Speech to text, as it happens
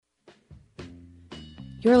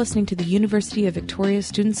You're listening to the University of Victoria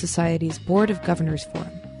Student Society's Board of Governors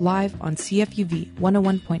Forum, live on CFUV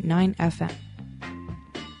 101.9 FM.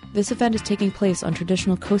 This event is taking place on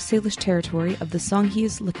traditional Coast Salish territory of the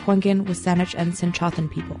Songhees, Lekwungen, Wasanich, and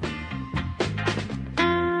Sinchothan people.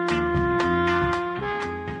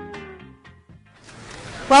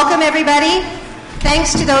 Welcome, everybody.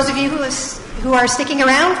 Thanks to those of you who are sticking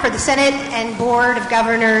around for the Senate and Board of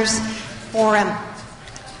Governors Forum.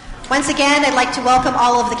 Once again, I'd like to welcome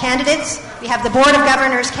all of the candidates. We have the Board of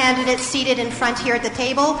Governors candidates seated in front here at the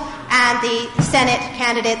table, and the Senate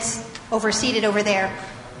candidates seated over there.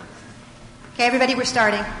 Okay, everybody, we're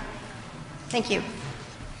starting. Thank you.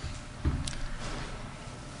 I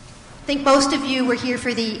think most of you were here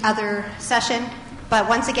for the other session, but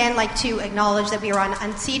once again, I'd like to acknowledge that we are on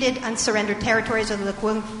unceded, unsurrendered territories of the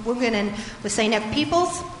Lekwungen and Wasanich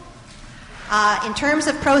peoples. In terms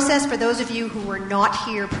of process, for those of you who were not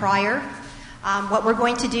here prior, what we're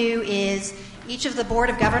going to do is each of the Board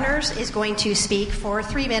of Governors is going to speak for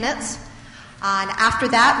 3 minutes. And after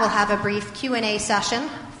that, we'll have a brief Q&A session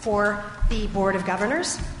for the Board of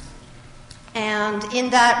Governors. And in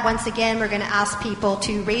that, once again, we're going to ask people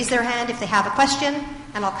to raise their hand if they have a question,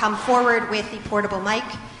 and I'll come forward with the portable mic.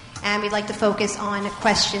 And we'd like to focus on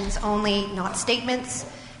questions only, not statements,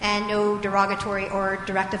 and no derogatory or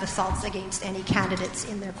directive assaults against any candidates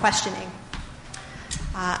in their questioning.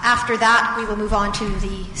 After that, we will move on to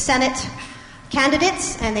the Senate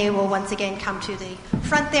candidates, and they will once again come to the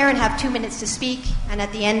front there and have 2 minutes to speak. And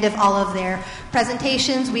at the end of all of their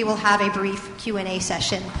presentations, we will have a brief Q&A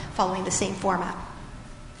session following the same format.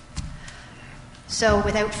 So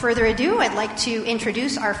without further ado, I'd like to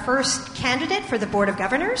introduce our first candidate for the Board of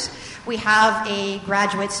Governors. We have a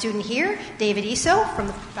graduate student here, David Iso, from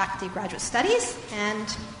the Faculty of Graduate Studies, and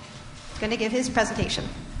he's going to give his presentation.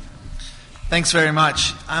 Thanks very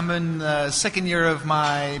much. I'm in the second year of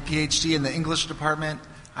my PhD in the English department.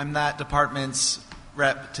 I'm that department's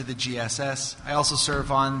rep to the GSS. I also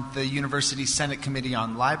serve on the University Senate Committee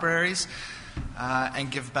on Libraries,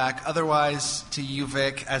 and give back otherwise to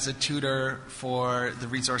UVic as a tutor for the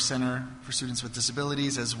Resource Center for Students with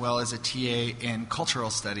Disabilities, as well as a TA in Cultural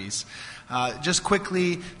Studies. Just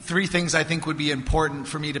quickly, 3 things I think would be important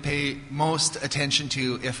for me to pay most attention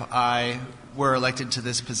to if I were elected to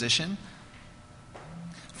this position.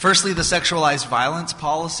 Firstly, the sexualized violence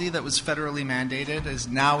policy that was federally mandated is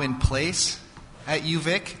now in place at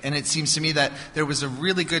UVic, and it seems to me that there was a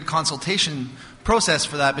really good consultation process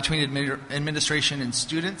for that between administration and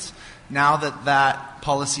students. Now that that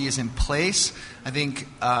policy is in place, I think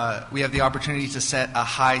we have the opportunity to set a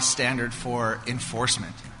high standard for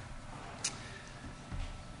enforcement.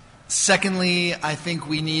 Secondly, I think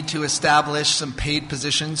we need to establish some paid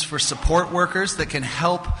positions for support workers that can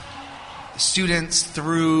help students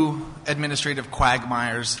through administrative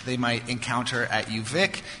quagmires they might encounter at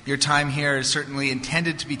UVic. Your time here is certainly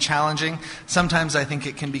intended to be challenging. Sometimes I think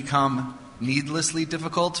it can become needlessly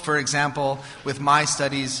difficult. For example, with my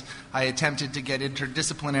studies, I attempted to get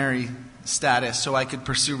interdisciplinary status so I could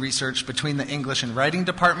pursue research between the English and writing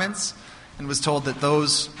departments, and was told that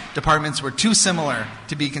those departments were too similar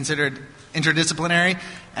to be considered interdisciplinary.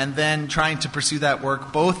 And then trying to pursue that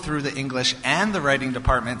work both through the English and the writing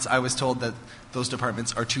departments, I was told that those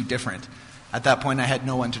departments are too different. At that point, I had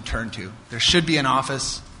no one to turn to. There should be an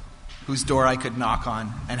office whose door I could knock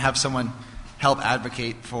on and have someone help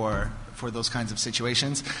advocate for those kinds of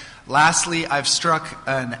situations. Lastly, I've struck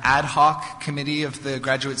an ad hoc committee of the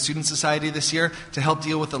Graduate Student Society this year to help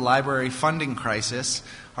deal with the library funding crisis.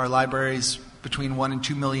 Our library's between $1 and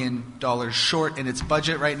 $2 million short in its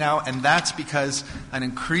budget right now, and that's because an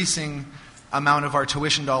increasing amount of our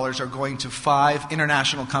tuition dollars are going to 5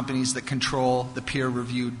 international companies that control the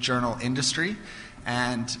peer-reviewed journal industry,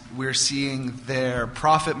 and we're seeing their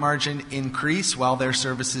profit margin increase while their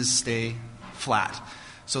services stay flat.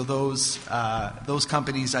 So those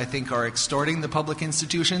companies, I think, are extorting the public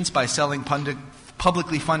institutions by selling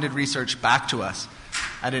publicly funded research back to us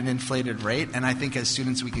at an inflated rate, and I think as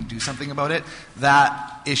students we can do something about it.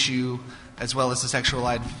 That issue, as well as the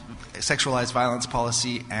sexualized violence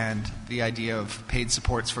policy and the idea of paid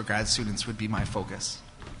supports for grad students, would be my focus.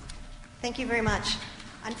 Thank you very much.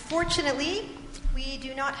 Unfortunately, we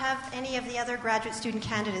do not have any of the other graduate student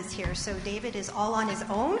candidates here, so David is all on his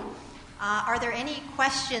own. Are there any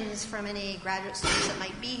questions from any graduate students that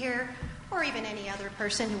might be here, or even any other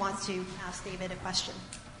person who wants to ask David a question?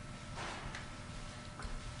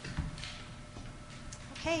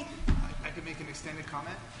 Okay. I could make an extended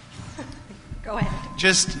comment. Go ahead.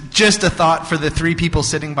 Just a thought for the 3 people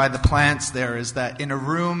sitting by the plants there is that in a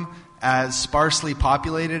room as sparsely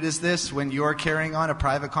populated as this, when you're carrying on a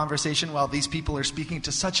private conversation while these people are speaking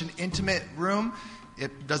to such an intimate room,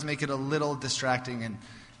 it does make it a little distracting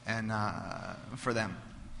and for them.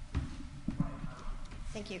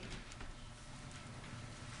 Thank you.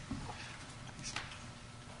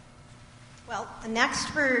 Well,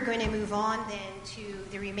 next we're going to move on then to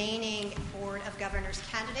the remaining Board of Governors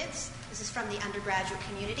candidates. This is from the undergraduate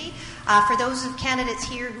community. For those of candidates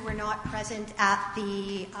here who were not present at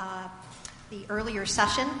the earlier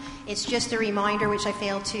session, it's just a reminder, which I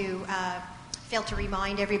failed to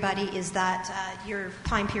remind everybody, is that your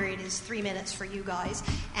time period is 3 minutes for you guys.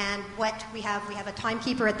 And what we have a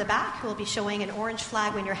timekeeper at the back who will be showing an orange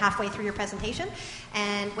flag when you're halfway through your presentation.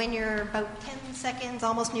 And when you're about 10 seconds,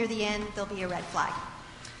 almost near the end, there'll be a red flag.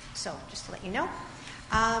 So just to let you know.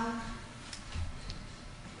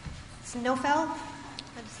 It's no foul.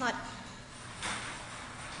 It's not.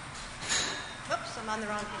 Oops, I'm on the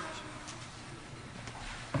wrong page.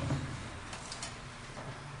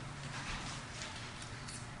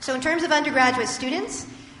 So in terms of undergraduate students,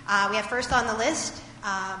 we have first on the list,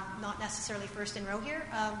 not necessarily first in row here,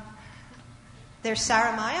 there's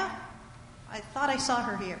Sarah Maya. I thought I saw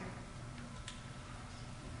her here.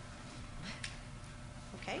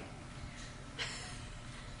 Okay.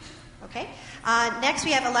 Okay. Next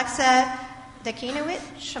we have Alexa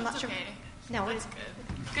Dakinowicz. I'm not sure. Okay. No, that's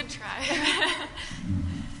good. Good try.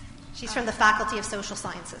 She's from the Faculty of Social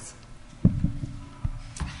Sciences.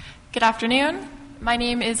 Good afternoon. My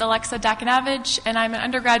name is Alexa Dakinowicz, and I'm an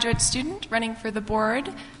undergraduate student running for the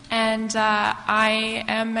board, and I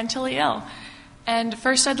am mentally ill. And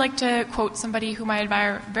first I'd like to quote somebody whom I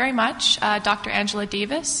admire very much, Dr. Angela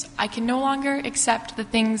Davis. I can no longer accept the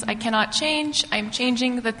things I cannot change. I'm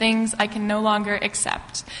changing the things I can no longer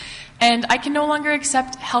accept. And I can no longer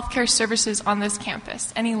accept healthcare services on this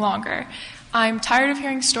campus any longer. I'm tired of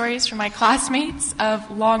hearing stories from my classmates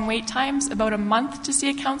of long wait times, about a month to see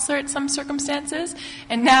a counselor at some circumstances,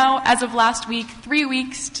 and now, as of last week, 3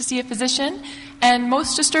 weeks to see a physician. And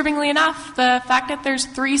most disturbingly enough, the fact that there's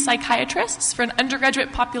 3 psychiatrists for an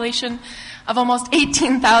undergraduate population of almost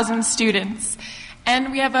 18,000 students.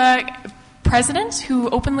 And we have a president who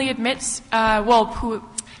openly admits, who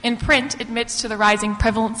in print admits to the rising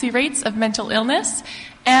prevalency rates of mental illness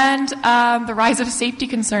and the rise of safety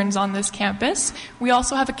concerns on this campus. We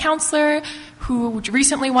also have a counselor who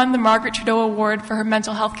recently won the Margaret Trudeau Award for her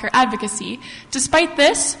mental health care advocacy. Despite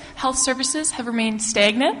this, health services have remained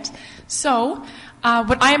stagnant. So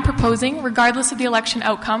what I am proposing, regardless of the election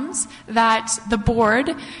outcomes, that the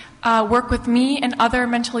board work with me and other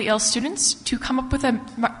mentally ill students to come up with a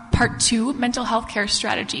Part 2 mental health care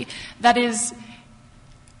strategy that is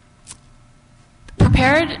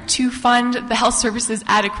prepared to fund the health services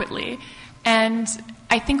adequately. And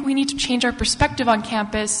I think we need to change our perspective on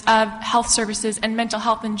campus of health services and mental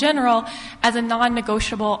health in general as a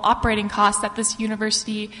non-negotiable operating cost that this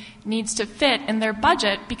university needs to fit in their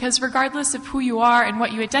budget, because regardless of who you are and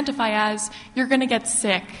what you identify as, you're going to get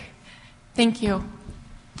sick. Thank you.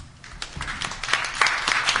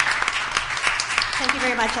 Thank you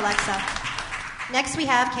very much, Alexa. Next we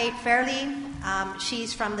have Kate Fairley.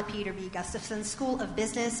 She's from the Peter B. Gustafson School of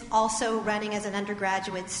Business, also running as an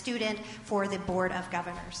undergraduate student for the Board of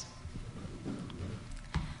Governors.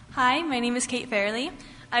 Hi, my name is Kate Fairley.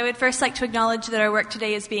 I would first like to acknowledge that our work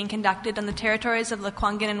today is being conducted on the territories of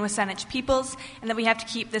Lekwungen and WSÁNEĆ peoples, and that we have to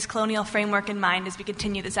keep this colonial framework in mind as we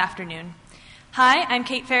continue this afternoon. Hi, I'm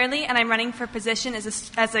Kate Fairley, and I'm running for position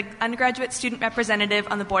as an undergraduate student representative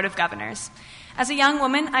on the Board of Governors. As a young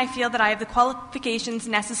woman, I feel that I have the qualifications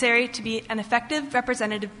necessary to be an effective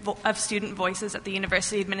representative of student voices at the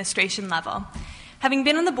university administration level. Having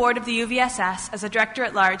been on the board of the UVSS as a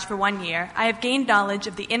director-at-large for 1 year, I have gained knowledge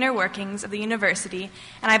of the inner workings of the university,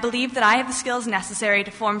 and I believe that I have the skills necessary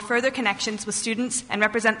to form further connections with students and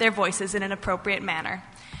represent their voices in an appropriate manner.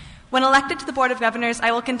 When elected to the Board of Governors,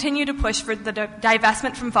 I will continue to push for the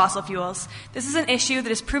divestment from fossil fuels. This is an issue that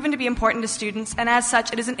has proven to be important to students, and as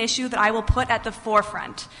such, it is an issue that I will put at the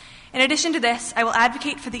forefront. In addition to this, I will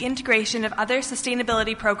advocate for the integration of other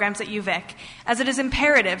sustainability programs at UVic, as it is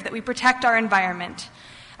imperative that we protect our environment.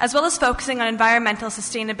 As well as focusing on environmental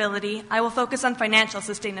sustainability, I will focus on financial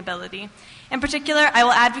sustainability. In particular, I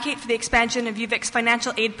will advocate for the expansion of UVic's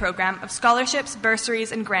financial aid program of scholarships,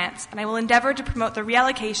 bursaries, and grants, and I will endeavor to promote the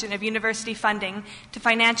reallocation of university funding to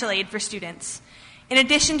financial aid for students. In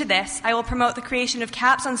addition to this, I will promote the creation of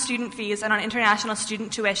caps on student fees and on international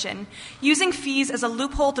student tuition. Using fees as a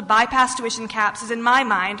loophole to bypass tuition caps is, in my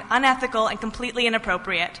mind, unethical and completely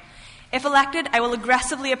inappropriate. If elected, I will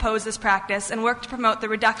aggressively oppose this practice and work to promote the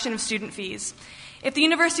reduction of student fees. If the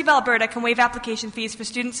University of Alberta can waive application fees for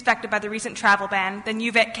students affected by the recent travel ban, then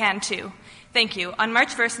UVic can too. Thank you. On March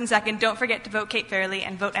 1st and 2nd, don't forget to vote Kate Fairley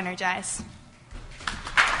and vote Energize.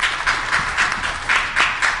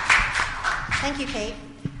 Thank you, Kate.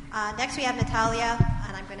 Next we have Natalia,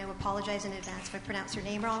 and I'm going to apologize in advance if I pronounce her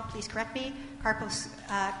name wrong. Please correct me.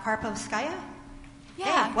 Karpovskaya?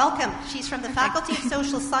 Yeah. Hey, welcome. She's from the Faculty of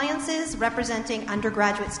Social Sciences, representing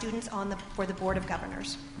undergraduate students for the Board of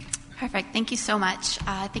Governors. Perfect. Thank you so much.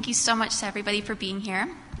 Thank you so much to everybody for being here.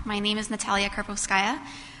 My name is Natalia Karpovskaya,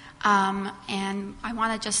 and I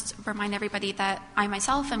want to just remind everybody that I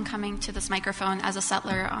myself am coming to this microphone as a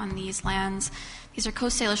settler on these lands. These are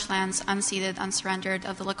Coast Salish lands, unceded, unsurrendered,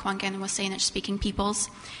 of the Lekwungen and WSÁNEĆ-speaking peoples.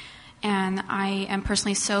 And I am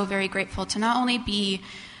personally so very grateful to not only be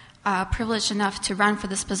privileged enough to run for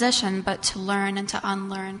this position, but to learn and to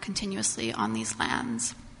unlearn continuously on these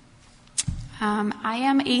lands. I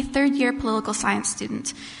am a third-year political science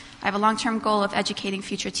student. I have a long-term goal of educating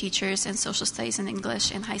future teachers in social studies and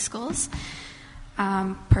English in high schools.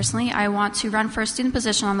 Personally, I want to run for a student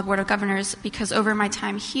position on the Board of Governors because over my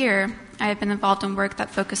time here, I have been involved in work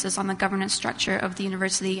that focuses on the governance structure of the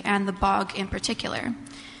university and the BOG in particular.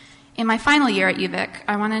 In my final year at UVic,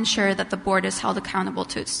 I want to ensure that the board is held accountable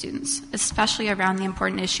to its students, especially around the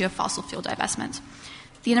important issue of fossil fuel divestment.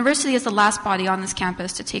 The university is the last body on this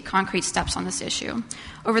campus to take concrete steps on this issue.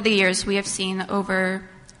 Over the years, we have seen via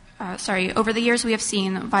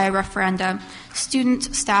referenda,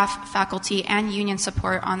 student, staff, faculty, and union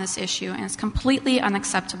support on this issue, and it's completely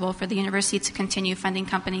unacceptable for the university to continue funding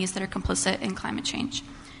companies that are complicit in climate change.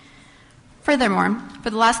 Furthermore,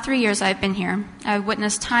 for the last 3 years I've been here, I've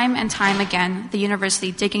witnessed time and time again the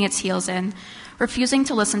university digging its heels in, refusing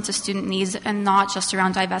to listen to student needs and not just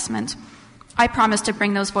around divestment. I promise to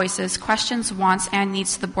bring those voices, questions, wants, and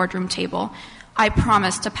needs to the boardroom table. I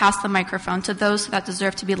promise to pass the microphone to those that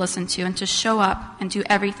deserve to be listened to and to show up and do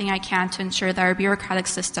everything I can to ensure that our bureaucratic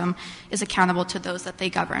system is accountable to those that they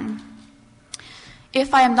govern.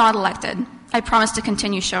 If I am not elected, I promise to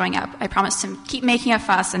continue showing up. I promise to keep making a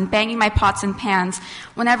fuss and banging my pots and pans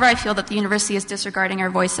whenever I feel that the university is disregarding our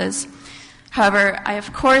voices. However, I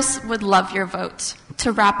of course would love your vote.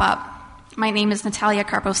 To wrap up, my name is Natalia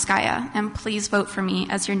Karpovskaya, and please vote for me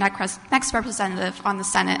as your next representative on the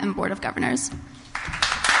Senate and Board of Governors.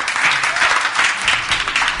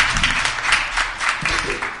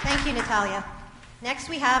 Thank you, Natalia. Next,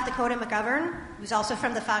 we have Dakota McGovern, who's also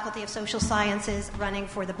from the Faculty of Social Sciences, running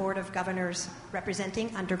for the Board of Governors,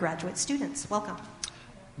 representing undergraduate students. Welcome.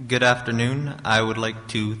 Good afternoon. I would like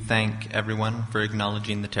to thank everyone for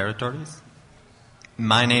acknowledging the territories.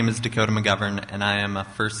 My name is Dakota McGovern, and I am a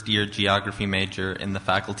first-year geography major in the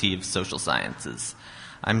Faculty of Social Sciences.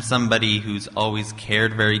 I'm somebody who's always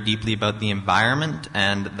cared very deeply about the environment,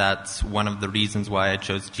 and that's one of the reasons why I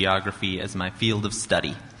chose geography as my field of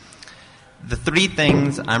study. The three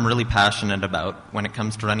things I'm really passionate about when it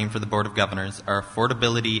comes to running for the Board of Governors are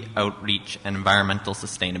affordability, outreach, and environmental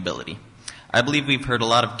sustainability. I believe we've heard a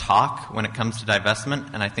lot of talk when it comes to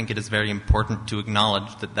divestment, and I think it is very important to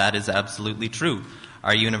acknowledge that that is absolutely true.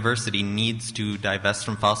 Our university needs to divest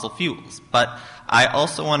from fossil fuels. But I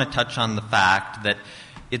also want to touch on the fact that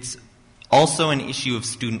it's also an issue of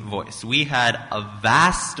student voice. We had a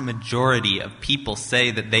vast majority of people say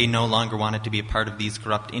that they no longer wanted to be a part of these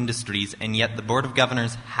corrupt industries, and yet the Board of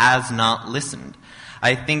Governors has not listened.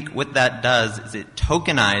 I think what that does is it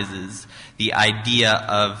tokenizes the idea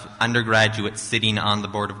of undergraduates sitting on the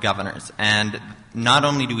Board of Governors. And not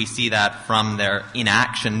only do we see that from their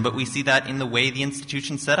inaction, but we see that in the way the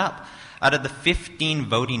institution's set up. Out of the 15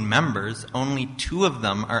 voting members, only 2 of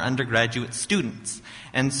them are undergraduate students.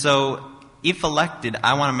 And so, if elected,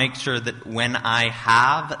 I want to make sure that when I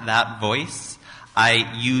have that voice,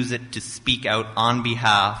 I use it to speak out on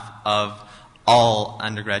behalf of all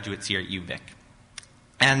undergraduates here at UVic.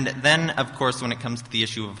 And then, of course, when it comes to the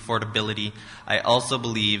issue of affordability, I also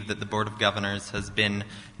believe that the Board of Governors has been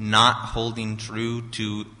not holding true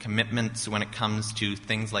to commitments when it comes to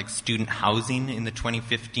things like student housing. In the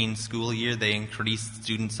 2015 school year, they increased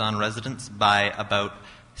students on residence by about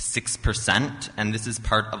 6%, and this is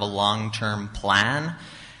part of a long-term plan.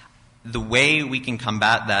 The way we can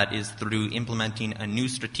combat that is through implementing a new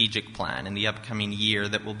strategic plan in the upcoming year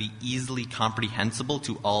that will be easily comprehensible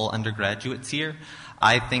to all undergraduates here.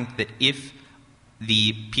 I think that if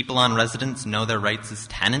the people on residence know their rights as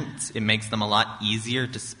tenants, it makes them a lot easier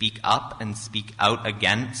to speak up and speak out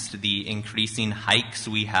against the increasing hikes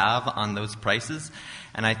we have on those prices.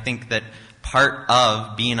 And I think that part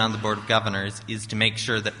of being on the Board of Governors is to make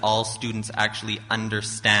sure that all students actually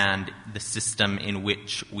understand the system in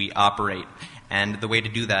which we operate. And the way to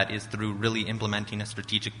do that is through really implementing a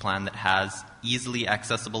strategic plan that has easily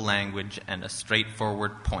accessible language and a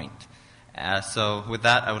straightforward point. So with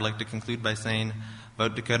that, I would like to conclude by saying,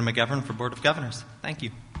 vote Dakota McGovern for Board of Governors. Thank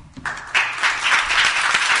you.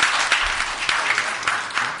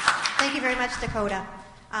 Thank you very much, Dakota.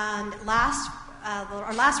 Our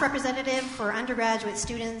last representative for undergraduate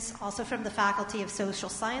students, also from the Faculty of Social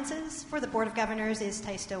Sciences for the Board of Governors, is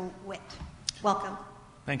Taisto Witt. Welcome.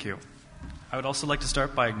 Thank you. I would also like to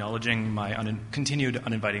start by acknowledging my continued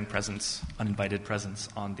uninvited presence on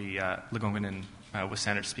the Lekwungen and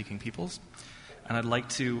WSÁNEĆ speaking peoples. And I'd like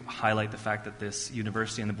to highlight the fact that this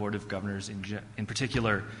university and the Board of Governors in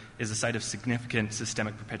particular is a site of significant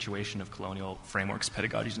systemic perpetuation of colonial frameworks,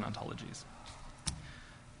 pedagogies, and ontologies.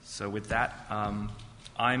 So with that,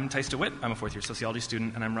 I'm Taisto Witt. I'm a fourth-year sociology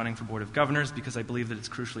student, and I'm running for Board of Governors because I believe that it's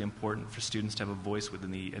crucially important for students to have a voice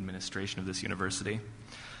within the administration of this university.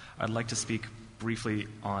 I'd like to speak briefly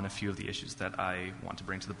on a few of the issues that I want to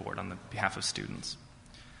bring to the board on the behalf of students.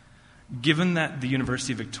 Given that the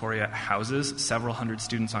University of Victoria houses several hundred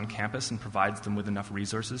students on campus and provides them with enough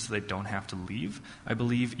resources so they don't have to leave, I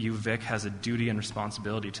believe UVic has a duty and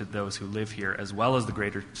responsibility to those who live here as well as the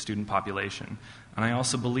greater student population. And I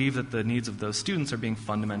also believe that the needs of those students are being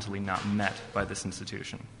fundamentally not met by this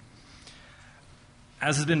institution.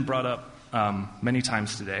 As has been brought up many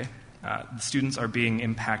times today, the students are being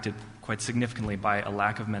impacted quite significantly by a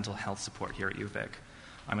lack of mental health support here at UVic.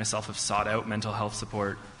 I myself have sought out mental health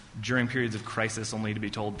support during periods of crisis, only to be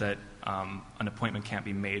told that an appointment can't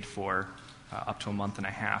be made for up to a month and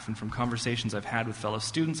a half. And from conversations I've had with fellow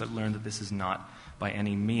students, I've learned that this is not by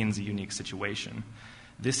any means a unique situation.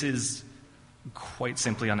 This is quite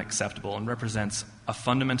simply unacceptable and represents a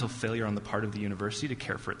fundamental failure on the part of the university to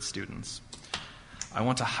care for its students. I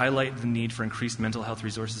want to highlight the need for increased mental health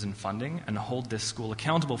resources and funding and hold this school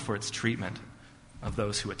accountable for its treatment of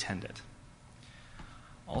those who attend it.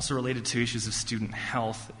 Also related to issues of student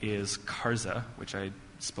health is CARSA, which I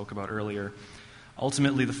spoke about earlier.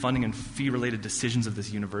 Ultimately, the funding and fee-related decisions of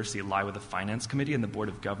this university lie with the Finance Committee and the Board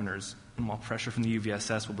of Governors, and while pressure from the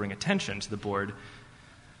UVSS will bring attention to the board,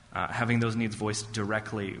 having those needs voiced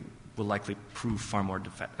directly will likely prove far more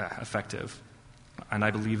effective. And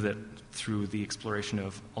I believe that through the exploration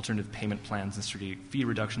of alternative payment plans and strategic fee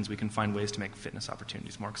reductions, we can find ways to make fitness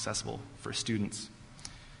opportunities more accessible for students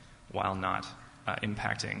while not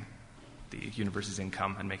impacting the university's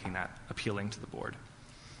income and making that appealing to the board.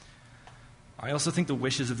 I also think the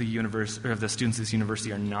wishes of the students of this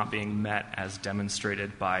university are not being met as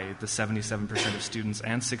demonstrated by the 77% of students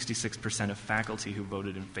and 66% of faculty who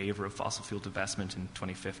voted in favor of fossil fuel divestment in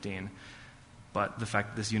 2015. But the fact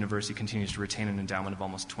that this university continues to retain an endowment of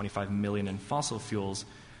almost $25 million in fossil fuels,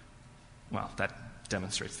 well, that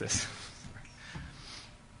demonstrates this.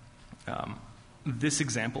 This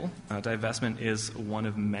example, divestment, is one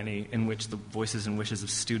of many in which the voices and wishes of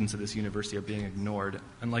students at this university are being ignored.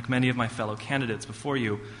 And like many of my fellow candidates before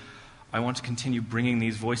you, I want to continue bringing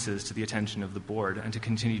these voices to the attention of the board and to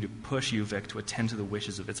continue to push UVic to attend to the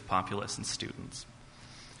wishes of its populace and students.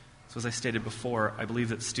 So as I stated before, I believe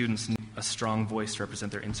that students need a strong voice to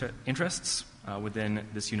represent their interests within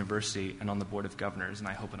this university and on the Board of Governors, and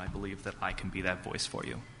I hope and I believe that I can be that voice for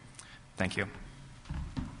you. Thank you.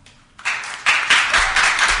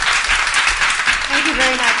 Thank you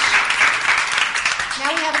very much.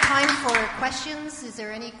 Now we have time for questions. Is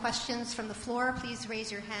there any questions from the floor? Please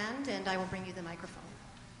raise your hand and I will bring you the microphone.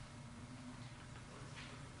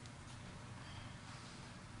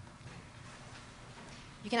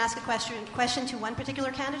 You can ask a question to one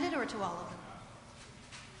particular candidate or to all of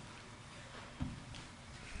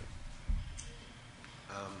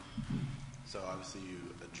them. So obviously you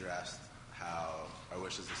addressed how our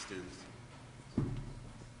wishes as students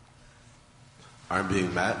aren't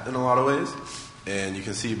being met in a lot of ways, and you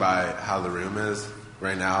can see by how the room is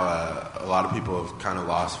right now, a lot of people have kind of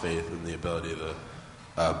lost faith in the ability of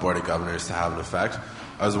the Board of Governors to have an effect.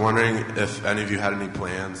 I was wondering if any of you had any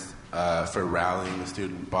plans for rallying the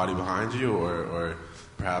student body behind you, or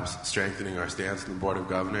perhaps strengthening our stance in the Board of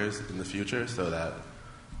Governors in the future so that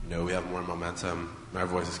we have more momentum and our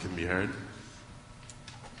voices can be heard.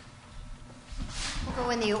 We'll go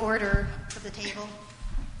in the order of the table.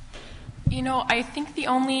 I think the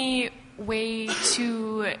only way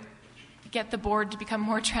to get the board to become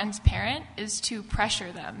more transparent is to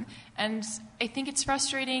pressure them. And I think it's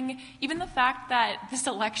frustrating, even the fact that this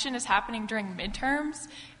election is happening during midterms,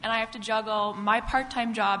 and I have to juggle my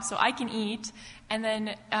part-time job so I can eat, and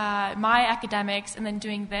then my academics, and then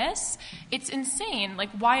doing this. It's insane.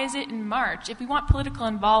 Like, why is it in March? If we want political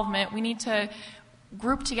involvement, we need to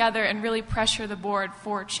group together and really pressure the board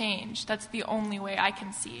for change. That's the only way I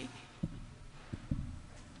can see.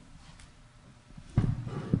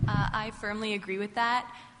 I firmly agree with that,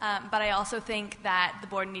 but I also think that the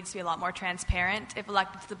board needs to be a lot more transparent. If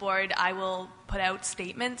elected to the board, I will put out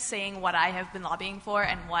statements saying what I have been lobbying for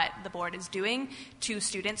and what the board is doing to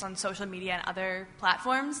students on social media and other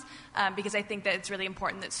platforms, because I think that it's really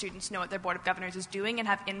important that students know what their Board of Governors is doing and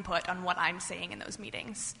have input on what I'm saying in those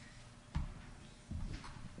meetings.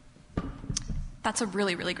 That's a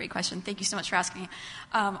really, really great question. Thank you so much for asking.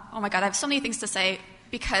 Oh my God, I have so many things to say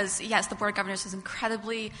because, yes, the Board of Governors is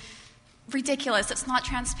incredibly ridiculous. It's not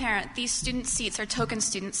transparent. These student seats are token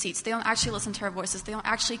student seats. They don't actually listen to our voices. They don't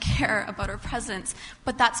actually care about our presence.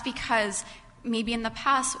 But that's because maybe in the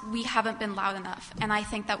past we haven't been loud enough. And I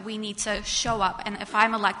think that we need to show up. And if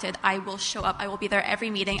I'm elected, I will show up. I will be there every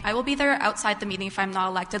meeting. I will be there outside the meeting if I'm not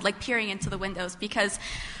elected, like peering into the windows. Because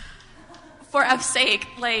for F's sake,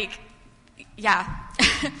 like, yeah.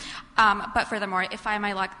 But furthermore, if I am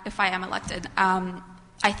elected,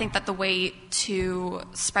 I think that the way to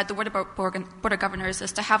spread the word about Board of Governors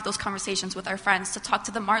is to have those conversations with our friends, to talk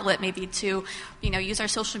to the Martlet, maybe to, use our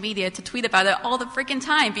social media to tweet about it all the freaking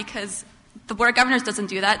time, because the Board of Governors doesn't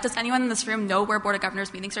do that. Does anyone in this room know where Board of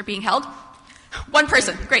Governors meetings are being held? One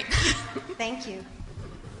person. Great. Thank you.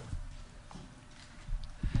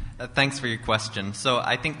 Thanks for your question. So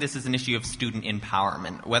I think this is an issue of student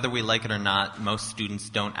empowerment. Whether we like it or not, most students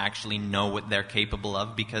don't actually know what they're capable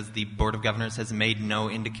of because the Board of Governors has made no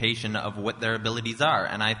indication of what their abilities are.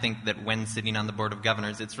 And I think that when sitting on the Board of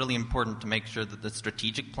Governors, it's really important to make sure that the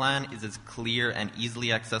strategic plan is as clear and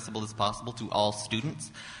easily accessible as possible to all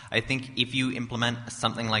students. I think if you implement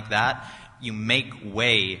something like that, you make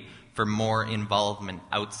way for more involvement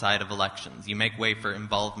outside of elections. You make way for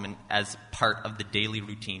involvement as part of the daily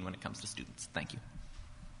routine when it comes to students. Thank you.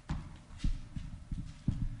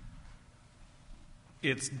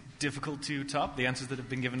 It's difficult to top the answers that have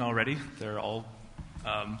been given already. They're all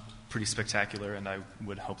pretty spectacular, and I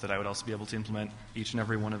would hope that I would also be able to implement each and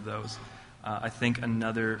every one of those. I think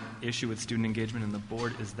another issue with student engagement in the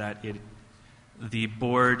board is that the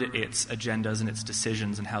board, its agendas and its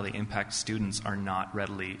decisions and how they impact students are not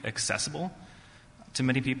readily accessible to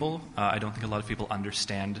many people. I don't think a lot of people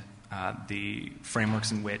understand the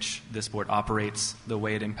frameworks in which this board operates, the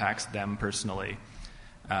way it impacts them personally,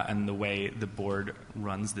 and the way the board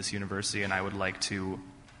runs this university. And I would like to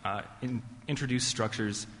introduce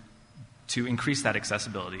structures to increase that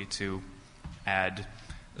accessibility, to add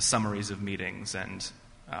summaries of meetings and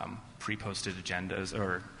pre-posted agendas,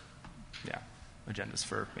 agendas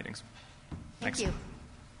for meetings. Thank you.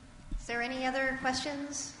 Is there any other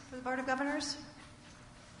questions for the Board of Governors?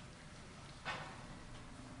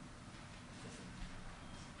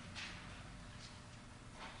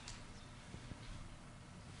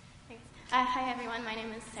 Hi, everyone. My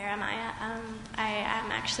name is Sarah Maya. I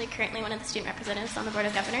am actually currently one of the student representatives on the Board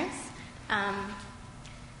of Governors.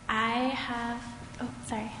 I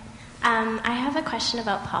have a question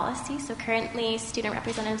about policy. So currently, student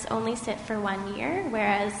representatives only sit for 1 year,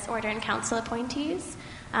 whereas Order and Council appointees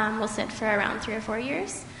will sit for around 3 or 4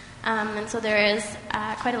 years. And so there is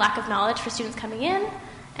quite a lack of knowledge for students coming in,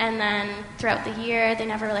 and then throughout the year, they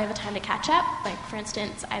never really have a time to catch up. Like, for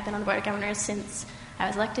instance, I've been on the Board of Governors since I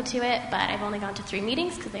was elected to it, but I've only gone to 3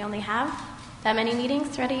 meetings because they only have that many meetings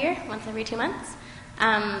throughout a year, once every 2 months.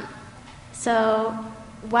 So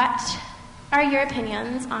what are your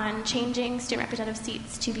opinions on changing student representative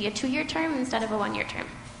seats to be a 2-year term instead of a 1-year term?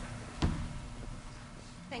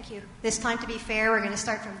 Thank you. This time, to be fair, we're going to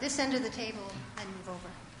start from this end of the table and move over.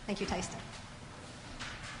 Thank you, Tyson.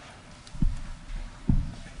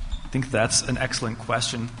 I think that's an excellent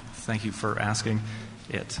question. Thank you for asking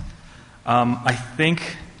it. I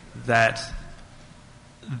think that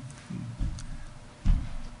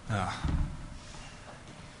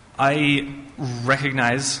I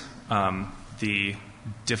recognize the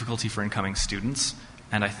difficulty for incoming students,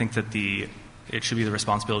 and I think that it should be the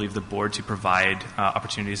responsibility of the board to provide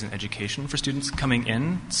opportunities in education for students coming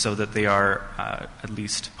in so that they are at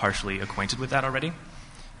least partially acquainted with that already.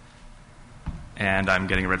 And I'm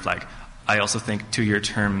getting a red flag. I also think 2-year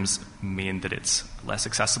terms mean that it's less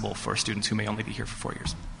accessible for students who may only be here for 4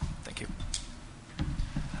 years. Thank you.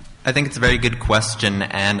 I think it's a very good question,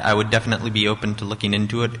 and I would definitely be open to looking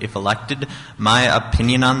into it if elected. My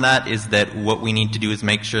opinion on that is that what we need to do is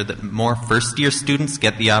make sure that more first-year students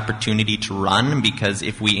get the opportunity to run, because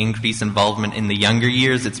if we increase involvement in the younger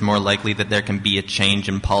years, it's more likely that there can be a change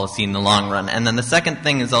in policy in the long run. And then the second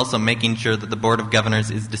thing is also making sure that the Board of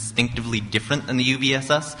Governors is distinctively different than the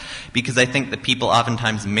UVSS, because I think that people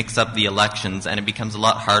oftentimes mix up the elections, and it becomes a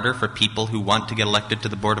lot harder for people who want to get elected to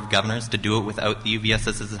the Board of Governors to do it without the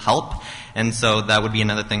UVSS's help. And so that would be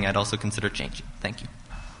another thing I'd also consider changing. Thank you.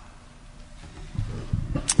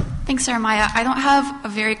 Thanks, Sarah Maya. I don't have a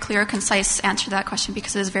very clear, concise answer to that question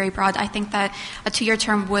because it is very broad. I think that a 2-year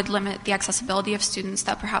term would limit the accessibility of students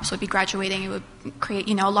that perhaps would be graduating. It would create,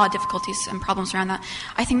 a lot of difficulties and problems around that.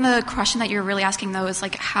 I think the question that you're really asking, though, is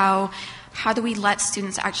like how do we let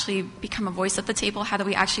students actually become a voice at the table? How do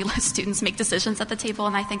we actually let students make decisions at the table?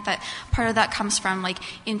 And I think that part of that comes from like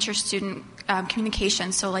inter-student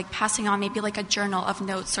communication. So like passing on maybe like a journal of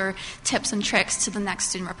notes or tips and tricks to the next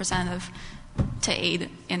student representative to aid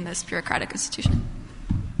in this bureaucratic institution.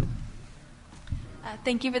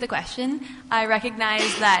 Thank you for the question. I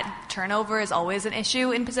recognize that turnover is always an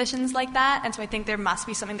issue in positions like that, and so I think there must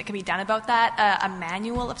be something that can be done about that, a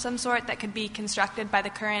manual of some sort that could be constructed by the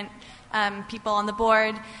current people on the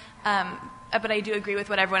board. But I do agree with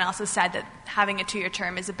what everyone else has said, that having a 2-year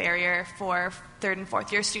term is a barrier for 3rd and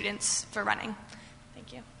 4th year students for running.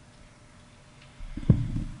 Thank you.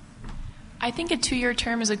 I think a 2-year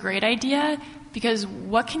term is a great idea because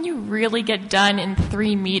what can you really get done in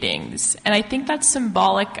 3 meetings? And I think that's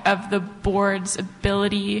symbolic of the board's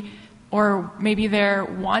ability, or maybe they're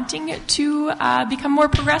wanting to become more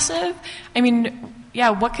progressive. I mean, yeah,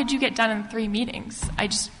 what could you get done in 3 meetings?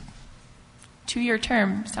 2-year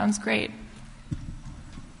term sounds great.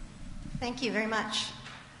 Thank you very much.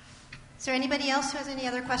 Is there anybody else who has any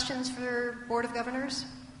other questions for Board of Governors?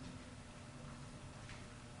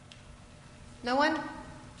 No one?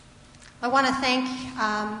 I want to thank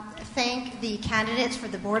the candidates for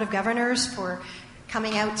the Board of Governors for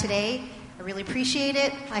coming out today. I really appreciate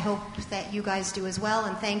it. I hope that you guys do as well,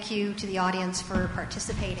 and thank you to the audience for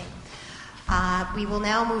participating. We will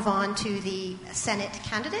now move on to the Senate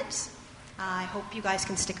candidates. I hope you guys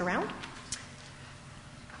can stick around.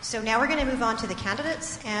 So now we're going to move on to the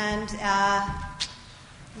candidates, and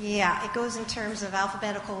it goes in terms of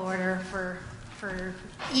alphabetical order for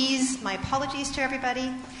ease. My apologies to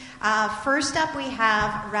everybody. First up, we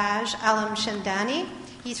have Raj Alamchandani.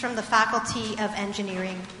 He's from the Faculty of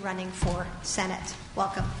Engineering, running for Senate.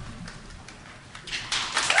 Welcome.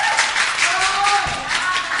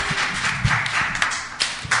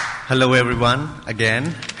 Hello, everyone,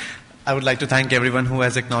 again. I would like to thank everyone who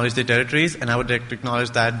has acknowledged the territories, and I would like to acknowledge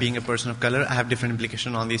that being a person of color, I have different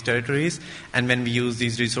implications on these territories, and when we use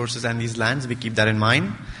these resources and these lands, we keep that in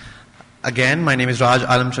mind. Again, my name is Raj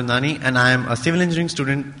Alamchandani, and I am a civil engineering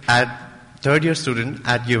student third-year student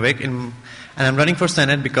at UVic, and I'm running for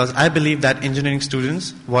Senate because I believe that engineering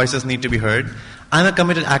students' voices need to be heard. I'm a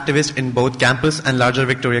committed activist in both campus and larger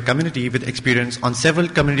Victoria community with experience on several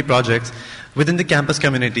community projects within the campus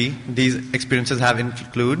community. These experiences have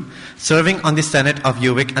included serving on the Senate of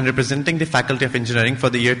UVic and representing the Faculty of Engineering for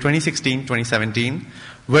the year 2016-2017,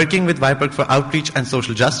 working with VIPERC for outreach and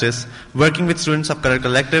social justice, working with Students of Color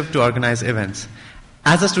Collective to organize events.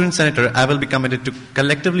 As a student senator, I will be committed to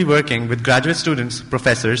collectively working with graduate students,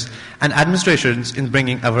 professors, and administrations in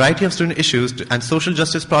bringing a variety of student issues and social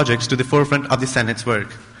justice projects to the forefront of the Senate's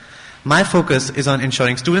work. My focus is on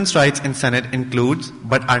ensuring students' rights in Senate includes,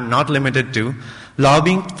 but are not limited to,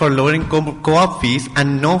 lobbying for lowering co-op fees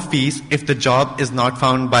and no fees if the job is not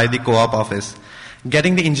found by the co-op office,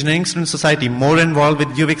 getting the Engineering Student Society more involved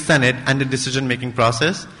with UVic Senate and the decision-making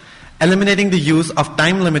process, eliminating the use of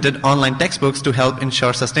time-limited online textbooks to help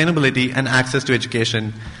ensure sustainability and access to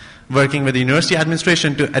education, working with the university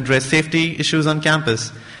administration to address safety issues on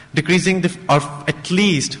campus, decreasing or at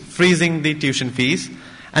least freezing the tuition fees,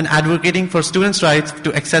 and advocating for students' rights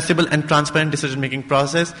to accessible and transparent decision-making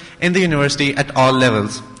process in the university at all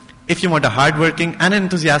levels. If you want a hardworking and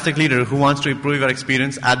enthusiastic leader who wants to improve your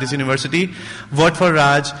experience at this university, vote for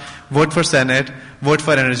Raj, vote for Senate, vote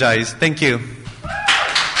for Energize. Thank you.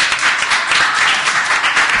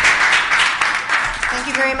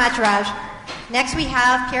 Very much, Raj. Next we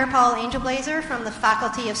have Pierre Paul Angelblazer from the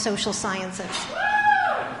Faculty of Social Sciences.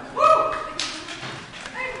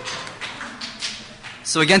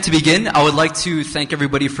 So again, to begin, I would like to thank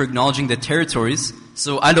everybody for acknowledging the territories.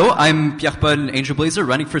 So hello, I'm Pierre Paul Angelblazer,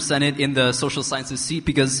 running for Senate in the Social Sciences seat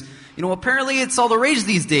because, apparently it's all the rage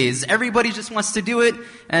these days. Everybody just wants to do it,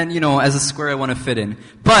 and, as a square I want to fit in.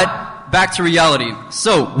 But back to reality.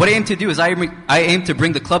 So, what I aim to do is I aim to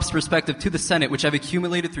bring the club's perspective to the Senate, which I've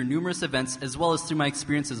accumulated through numerous events, as well as through my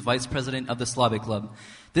experience as vice president of the Slavic Club.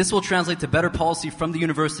 This will translate to better policy from the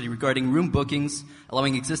university regarding room bookings,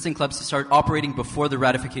 allowing existing clubs to start operating before the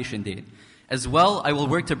ratification date. As well, I will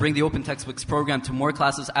work to bring the Open Textbooks program to more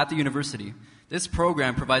classes at the university. This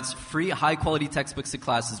program provides free, high-quality textbooks to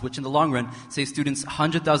classes, which in the long run saves students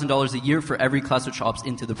 $100,000 a year for every class which opts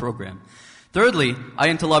into the program. Thirdly, I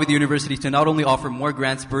aim to lobby the university to not only offer more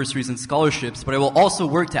grants, bursaries, and scholarships, but I will also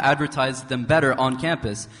work to advertise them better on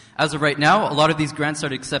campus. As of right now, a lot of these grants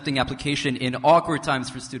start accepting application in awkward times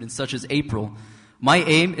for students, such as April. My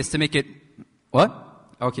aim is to make it... What?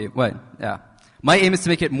 Okay, what? Yeah. My aim is to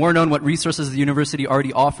make it more known what resources the university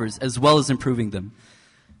already offers, as well as improving them.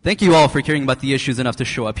 Thank you all for caring about the issues enough to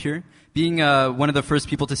show up here. Being one of the first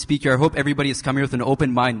people to speak here, I hope everybody has come here with an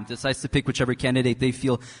open mind and decides to pick whichever candidate they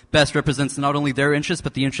feel best represents not only their interests,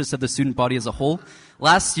 but the interests of the student body as a whole.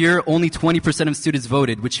 Last year, only 20% of students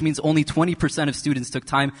voted, which means only 20% of students took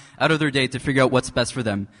time out of their day to figure out what's best for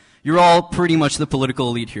them. You're all pretty much the political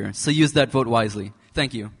elite here, so use that vote wisely.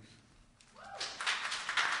 Thank you.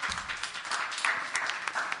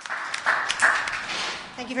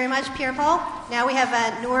 Thank you very much, Pierre-Paul. Now we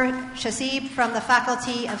have Noor Shasib from the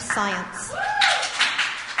Faculty of Science.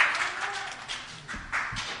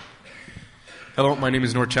 Hello, my name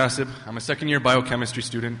is Noor Chasib. I'm a second-year biochemistry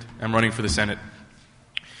student. I'm running for the Senate.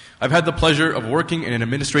 I've had the pleasure of working in an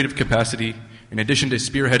administrative capacity in addition to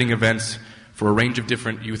spearheading events for a range of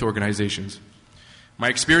different youth organizations. My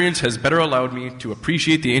experience has better allowed me to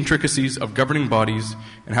appreciate the intricacies of governing bodies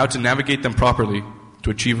and how to navigate them properly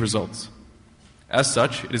to achieve results. As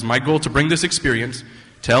such, it is my goal to bring this experience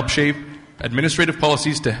to help shape administrative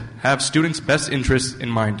policies to have students' best interests in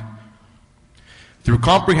mind. Through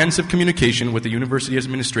comprehensive communication with the university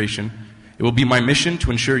administration, it will be my mission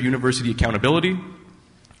to ensure university accountability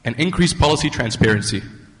and increase policy transparency.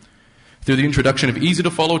 Through the introduction of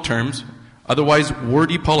easy-to-follow terms, otherwise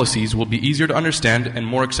wordy policies will be easier to understand and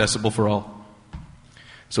more accessible for all.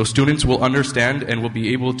 So students will understand and will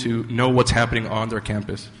be able to know what's happening on their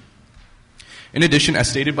campus. In addition, as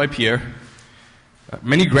stated by Pierre,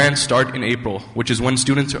 many grants start in April, which is when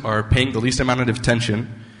students are paying the least amount of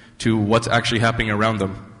attention to what's actually happening around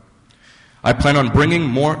them. I plan on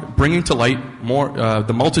bringing to light more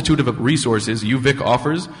the multitude of resources UVic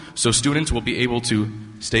offers, so students will be able to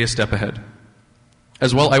stay a step ahead.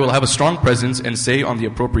 As well, I will have a strong presence and say on the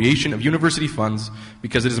appropriation of university funds,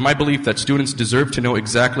 because it is my belief that students deserve to know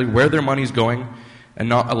exactly where their money is going and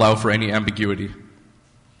not allow for any ambiguity.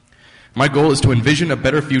 My goal is to envision a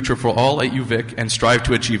better future for all at UVic and strive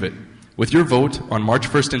to achieve it. With your vote on March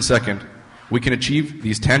 1st and 2nd, we can achieve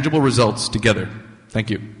these tangible results together. Thank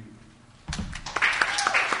you.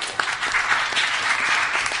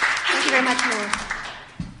 Thank you very much, Noor.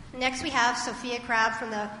 Next we have Sophia Crabb from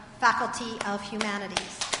the Faculty of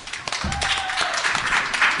Humanities.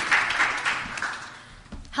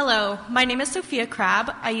 Hello, my name is Sophia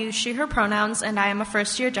Crabb. I use she, her pronouns, and I am a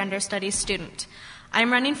first-year gender studies student. I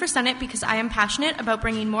am running for Senate because I am passionate about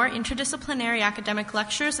bringing more interdisciplinary academic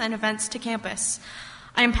lectures and events to campus.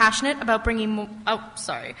 I am passionate about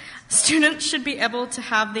students should be able to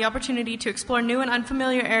have the opportunity to explore new and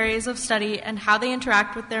unfamiliar areas of study and how they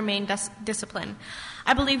interact with their main discipline.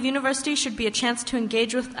 I believe university should be a chance to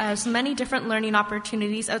engage with as many different learning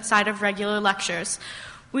opportunities outside of regular lectures.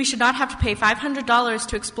 We should not have to pay $500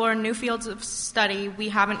 to explore new fields of study we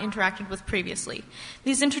haven't interacted with previously.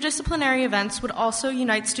 These interdisciplinary events would also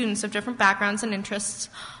unite students of different backgrounds and interests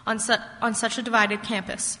on such a divided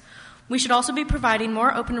campus. We should also be providing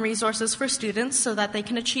more open resources for students so that they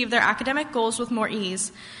can achieve their academic goals with more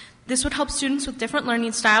ease. This would help students with different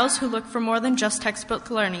learning styles who look for more than just textbook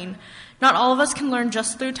learning. Not all of us can learn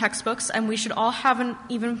just through textbooks, and we should all have an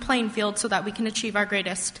even playing field so that we can achieve our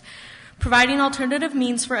greatest. Providing alternative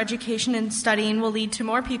means for education and studying will lead to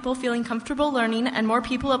more people feeling comfortable learning and more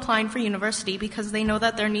people applying for university because they know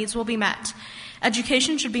that their needs will be met.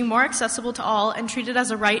 Education should be more accessible to all and treated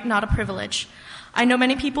as a right, not a privilege. I know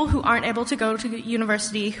many people who aren't able to go to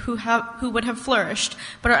university who would have flourished,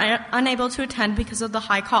 but are unable to attend because of the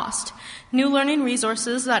high cost. New learning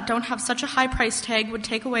resources that don't have such a high price tag would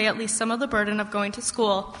take away at least some of the burden of going to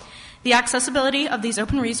school. The accessibility of these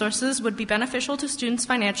open resources would be beneficial to students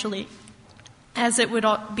financially, as it would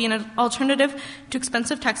be an alternative to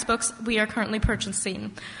expensive textbooks we are currently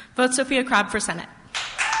purchasing. Vote Sophia Crabb for Senate.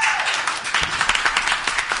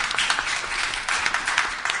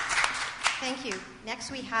 Thank you.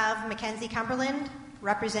 Next we have Mackenzie Cumberland,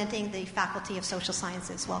 representing the Faculty of Social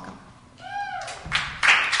Sciences. Welcome.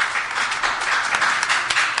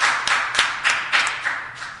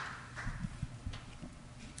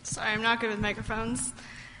 Sorry, I'm not good with microphones.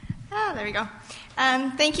 There we go.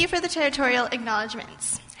 Thank you for the territorial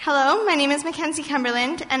acknowledgements. Hello, my name is Mackenzie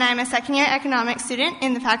Cumberland, and I'm a second-year economics student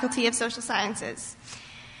in the Faculty of Social Sciences.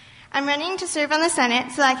 I'm running to serve on the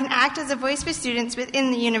Senate so that I can act as a voice for students within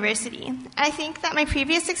the university. I think that my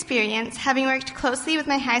previous experience, having worked closely with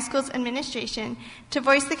my high school's administration to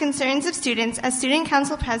voice the concerns of students as student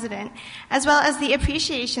council president, as well as the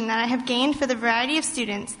appreciation that I have gained for the variety of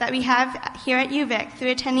students that we have here at UVic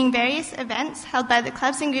through attending various events held by the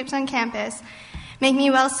clubs and groups on campus, make me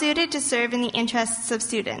well suited to serve in the interests of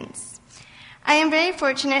students. I am very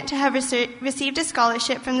fortunate to have received a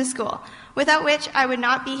scholarship from the school, without which I would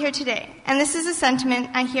not be here today, and this is a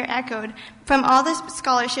sentiment I hear echoed from all the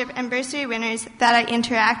scholarship and bursary winners that I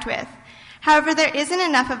interact with. However, there isn't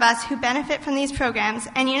enough of us who benefit from these programs,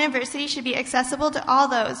 and university should be accessible to all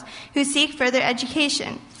those who seek further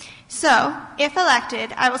education. So, if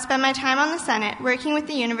elected, I will spend my time on the Senate working with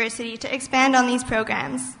the university to expand on these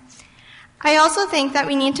programs. I also think that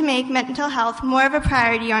we need to make mental health more of a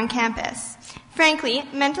priority on campus. Frankly,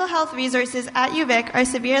 mental health resources at UVic are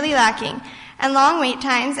severely lacking, and long wait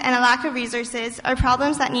times and a lack of resources are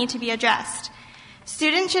problems that need to be addressed.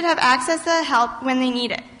 Students should have access to help when they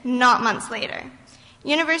need it, not months later.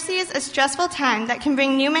 University is a stressful time that can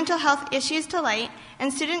bring new mental health issues to light,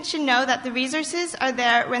 and students should know that the resources are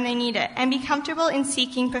there when they need it and be comfortable in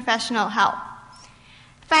seeking professional help.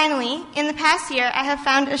 Finally, in the past year, I have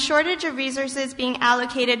found a shortage of resources being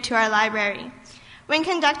allocated to our library. When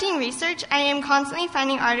conducting research, I am constantly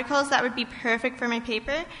finding articles that would be perfect for my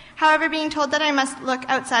paper, however being told that I must look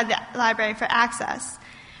outside the library for access.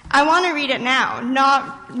 I want to read it now,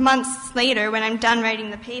 not months later when I'm done writing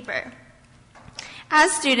the paper.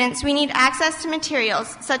 As students, we need access to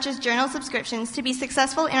materials, such as journal subscriptions, to be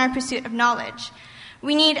successful in our pursuit of knowledge.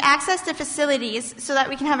 We need access to facilities so that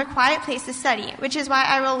we can have a quiet place to study, which is why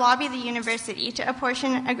I will lobby the university to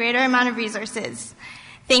apportion a greater amount of resources.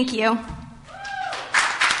 Thank you.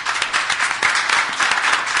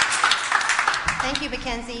 Thank you,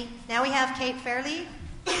 Mackenzie. Now we have Kate Fairley,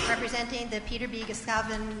 representing the Peter B.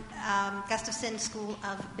 Gustafson School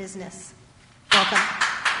of Business. Welcome.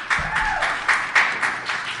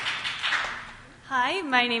 Hi,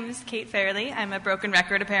 my name is Kate Fairley. I'm a broken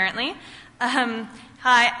record, apparently. I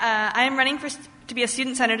am running to be a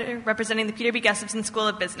student senator representing the Peter B. Gustafson School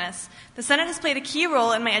of Business. The Senate has played a key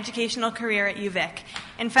role in my educational career at UVic.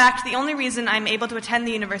 In fact, the only reason I'm able to attend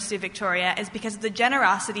the University of Victoria is because of the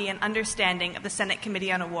generosity and understanding of the Senate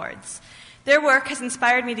Committee on Awards. Their work has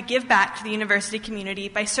inspired me to give back to the university community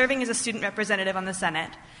by serving as a student representative on the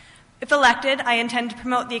Senate. If elected, I intend to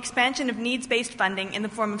promote the expansion of needs-based funding in the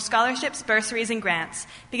form of scholarships, bursaries, and grants,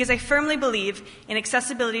 because I firmly believe in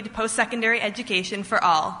accessibility to post-secondary education for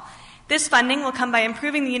all. This funding will come by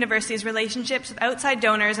improving the university's relationships with outside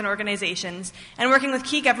donors and organizations, and working with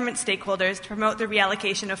key government stakeholders to promote the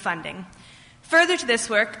reallocation of funding. Further to this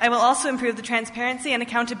work, I will also improve the transparency and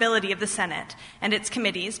accountability of the Senate and its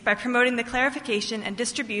committees by promoting the clarification and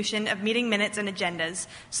distribution of meeting minutes and agendas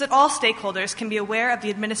so that all stakeholders can be aware of the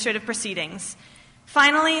administrative proceedings.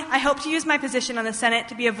 Finally, I hope to use my position on the Senate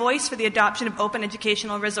to be a voice for the adoption of open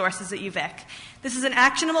educational resources at UVic. This is an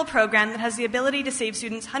actionable program that has the ability to save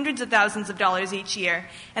students hundreds of thousands of dollars each year,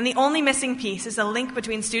 and the only missing piece is a link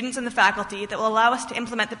between students and the faculty that will allow us to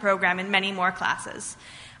implement the program in many more classes.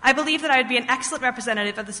 I believe that I would be an excellent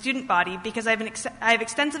representative of the student body because I have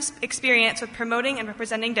extensive experience with promoting and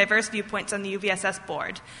representing diverse viewpoints on the UVSS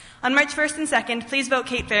board. On March 1st and 2nd, please vote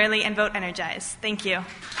Kate Fairley and vote Energize. Thank you.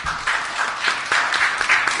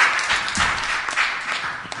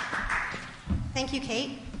 Thank you,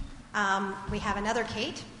 Kate. We have another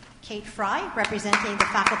Kate, Kate Fry, representing the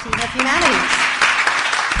Faculty of Humanities.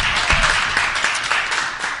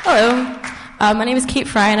 Hello. My name is Kate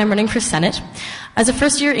Fry, and I'm running for Senate. As a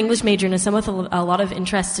first-year English major and someone with a lot of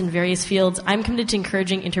interests in various fields, I'm committed to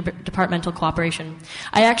encouraging interdepartmental cooperation.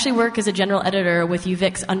 I actually work as a general editor with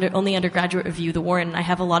UVic's only undergraduate review, The Warren, and I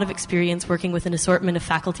have a lot of experience working with an assortment of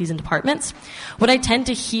faculties and departments. What I tend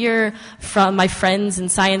to hear from my friends in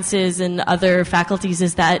sciences and other faculties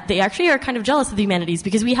is that they actually are kind of jealous of the humanities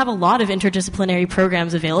because we have a lot of interdisciplinary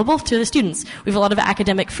programs available to the students. We have a lot of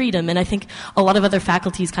academic freedom, and I think a lot of other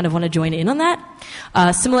faculties kind of want to join in on that.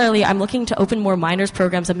 Similarly, I'm looking to open more minors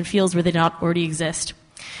programs up in fields where they do not already exist.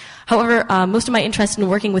 However, most of my interest in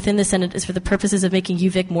working within the Senate is for the purposes of making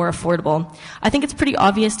UVic more affordable. I think it's pretty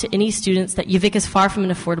obvious to any students that UVic is far from an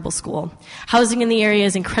affordable school. Housing in the area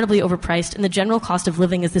is incredibly overpriced, and the general cost of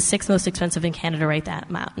living is the 6th most expensive in Canada right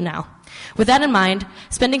now. With that in mind,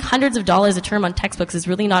 spending hundreds of dollars a term on textbooks is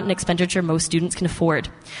really not an expenditure most students can afford.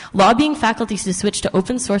 Lobbying faculty to switch to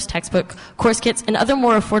open source textbook, course kits, and other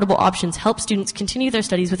more affordable options help students continue their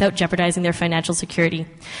studies without jeopardizing their financial security.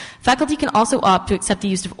 Faculty can also opt to accept the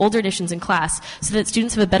use of older editions in class so that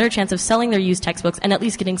students have a better chance of selling their used textbooks and at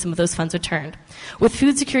least getting some of those funds returned. With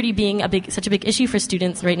food security being such a big issue for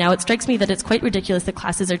students right now, it strikes me that it's quite ridiculous that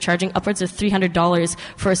classes are charging upwards of $300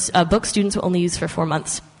 for a book students will only use for 4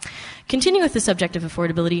 months. Continuing with the subject of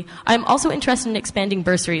affordability, I am also interested in expanding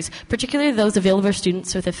bursaries, particularly those available for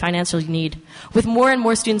students with a financial need. With more and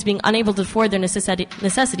more students being unable to afford their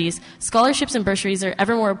necessities, scholarships and bursaries are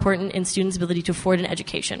ever more important in students' ability to afford an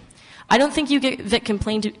education. I don't think UVic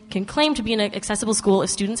can claim to be an accessible school if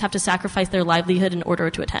students have to sacrifice their livelihood in order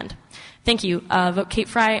to attend. Thank you. Vote Kate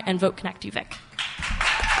Fry and vote Connect UVic.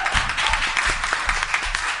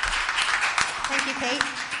 Thank you, Kate.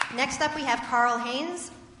 Next up, we have Carl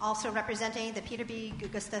Haynes, also representing the Peter B.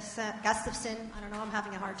 Gustafson, I don't know, I'm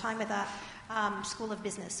having a hard time with that, School of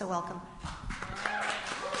Business, so welcome.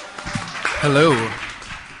 Hello.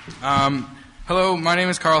 Hello, my name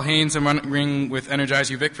is Carl Haynes. I'm running with Energize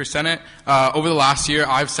UVic for Senate. Over the last year,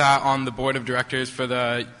 I've sat on the board of directors for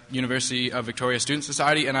the University of Victoria Student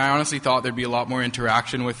Society, and I honestly thought there'd be a lot more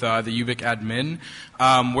interaction with the UVic admin.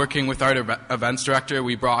 Working with our events director,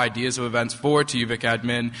 we brought ideas of events forward to UVic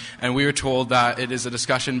admin, and we were told that it is a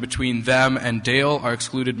discussion between them and Dale, our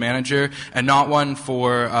excluded manager, and not one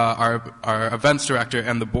for our events director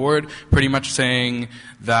and the board, pretty much saying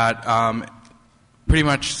that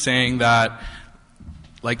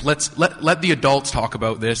like let the adults talk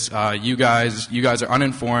about this. You guys are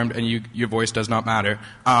uninformed, and your voice does not matter.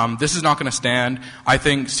 This is not going to stand. I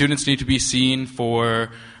think students need to be seen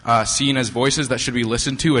as voices that should be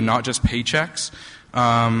listened to, and not just paychecks.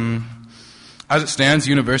 As it stands,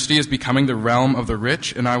 university is becoming the realm of the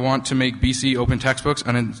rich, and I want to make BC Open Textbooks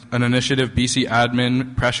an initiative BC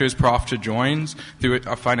admin pressures prof to joins through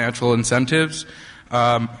financial incentives.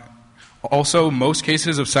 Also, most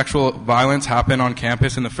cases of sexual violence happen on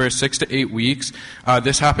campus in the first 6 to 8 weeks.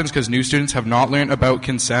 This happens because new students have not learned about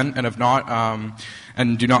consent and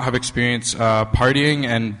do not have experience partying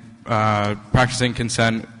and practicing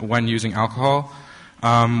consent when using alcohol.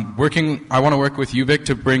 I want to work with UVic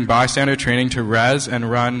to bring bystander training to res and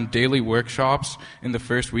run daily workshops in the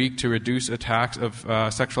first week to reduce attacks of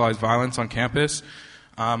sexualized violence on campus.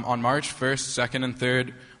 On March 1st, 2nd, and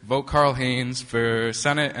 3rd, vote Carl Haynes for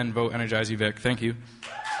Senate and vote Energize UVic. Thank you.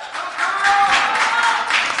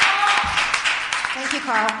 Thank you,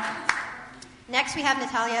 Carl. Next, we have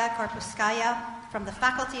Natalia Karpovskaya from the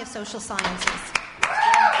Faculty of Social Sciences.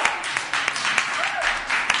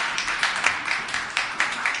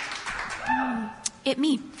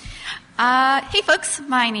 Me. Hey folks,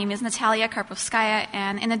 my name is Natalia Karpovskaya,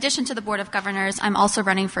 and in addition to the Board of Governors, I'm also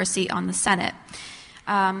running for a seat on the Senate.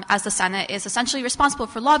 As the Senate is essentially responsible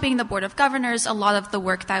for lobbying the Board of Governors, a lot of the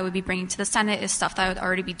work that I would be bringing to the Senate is stuff that I would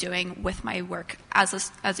already be doing with my work as a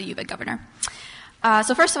UVic governor.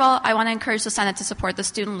 So first of all, I want to encourage the Senate to support the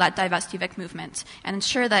student-led Divest UVic movement and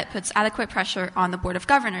ensure that it puts adequate pressure on the Board of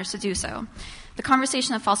Governors to do so. The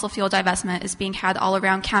conversation of fossil fuel divestment is being had all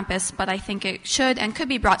around campus, but I think it should and could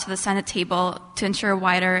be brought to the Senate table to ensure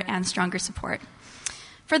wider and stronger support.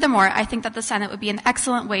 Furthermore, I think that the Senate would be an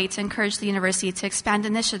excellent way to encourage the university to expand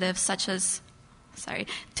initiatives that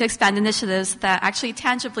actually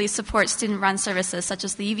tangibly support student-run services such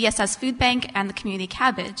as the UVSS Food Bank and the Community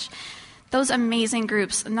Cabbage. Those amazing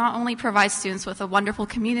groups not only provide students with a wonderful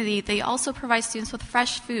community, they also provide students with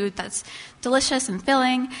fresh food that's delicious and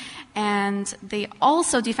filling, and they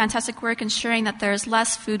also do fantastic work ensuring that there's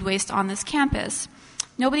less food waste on this campus.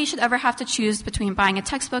 Nobody should ever have to choose between buying a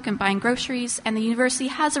textbook and buying groceries, and the university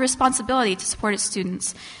has a responsibility to support its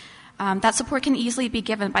students. That support can easily be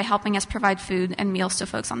given by helping us provide food and meals to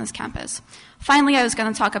folks on this campus. Finally, I was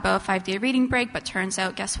going to talk about a 5-day reading break, but turns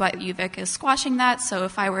out, guess what? UVic is squashing that, so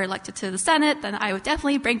if I were elected to the Senate, then I would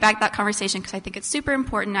definitely bring back that conversation because I think it's super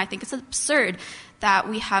important. I think it's absurd that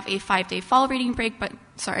we have a 5-day a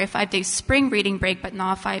 5-day spring reading break, but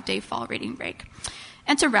not a 5-day fall reading break.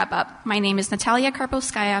 And to wrap up, my name is Natalia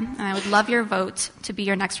Karpovskaya, and I would love your vote to be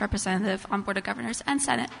your next representative on Board of Governors and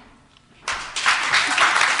Senate.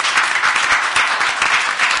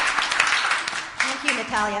 Thank you,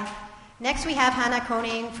 Natalia. Next, we have Hannah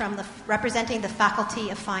Koning representing the Faculty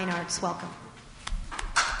of Fine Arts. Welcome.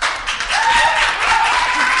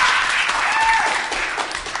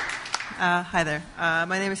 Hi there.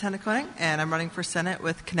 My name is Hannah Koenig, and I'm running for Senate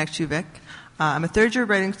with Connect UVic. I'm a third-year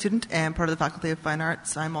writing student and part of the Faculty of Fine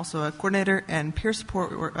Arts. I'm also a coordinator and peer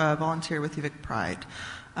support volunteer with UVic Pride.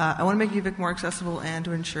 I want to make UVic more accessible and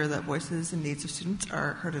to ensure that voices and needs of students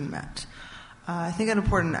are heard and met. I think an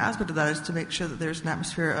important aspect of that is to make sure that there's an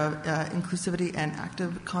atmosphere of inclusivity and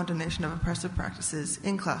active condemnation of oppressive practices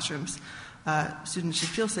in classrooms. Students should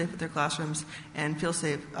feel safe at their classrooms and feel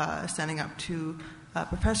safe standing up to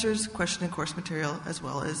professors, questioning course material, as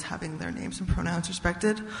well as having their names and pronouns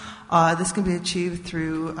respected. This can be achieved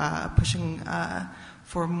through pushing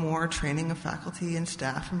for more training of faculty and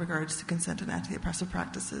staff in regards to consent and anti-oppressive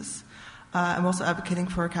practices. I'm also advocating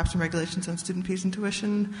for caps and regulations on student fees and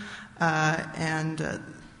tuition, and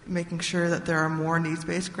making sure that there are more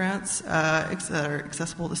needs-based grants that are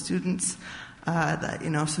accessible to students,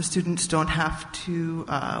 so students don't have to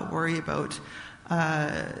worry about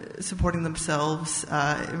supporting themselves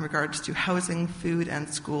in regards to housing, food,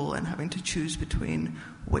 and school, and having to choose between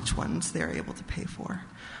which ones they're able to pay for.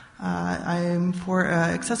 I'm for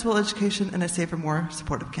accessible education and a safer, more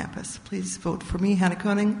supportive campus. Please vote for me, Hannah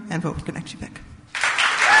Koenig, and vote for Connect UVic.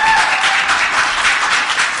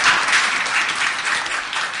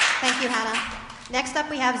 Thank you, Hannah. Next up,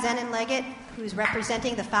 we have Zenon Leggett, who's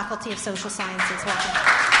representing the Faculty of Social Sciences. Welcome.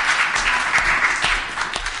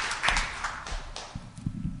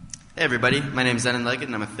 Hey everybody, my name is Zenon Leggett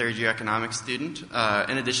and I'm a third-year economics student.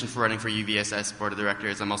 In addition to running for UVSS Board of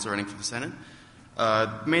Directors, I'm also running for the Senate.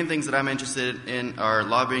 Main things that I'm interested in are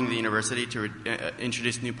lobbying the university to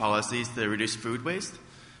introduce new policies to reduce food waste,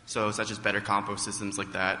 such as better compost systems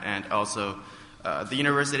like that, and also the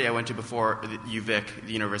university I went to before, UVic,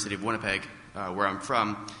 the University of Winnipeg, where I'm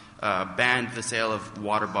from, banned the sale of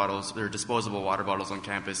water bottles, or disposable water bottles on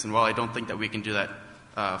campus, and while I don't think that we can do that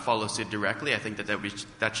follow suit directly, I think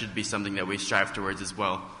that should be something that we strive towards as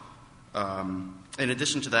well. In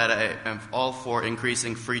addition to that, I am all for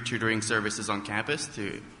increasing free tutoring services on campus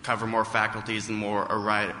to cover more faculties and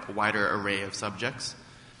a wider array of subjects,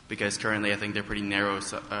 because currently I think they're pretty narrow.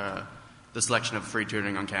 The selection of free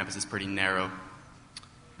tutoring on campus is pretty narrow.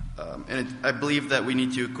 I believe that we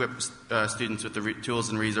need to equip students with the tools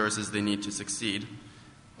and resources they need to succeed.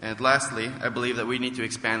 And lastly, I believe that we need to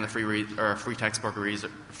expand the free textbook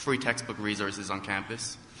resources on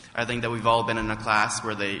campus. I think that we've all been in a class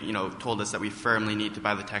where they, told us that we firmly need to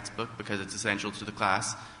buy the textbook because it's essential to the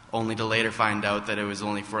class, only to later find out that it was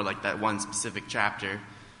only for that one specific chapter,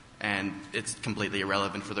 and it's completely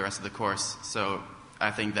irrelevant for the rest of the course. So I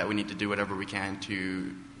think that we need to do whatever we can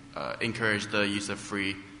to encourage the use of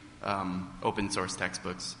free open source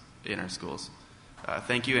textbooks in our schools.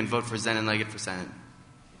 Thank you, and vote for Zenon Leggett for Senate.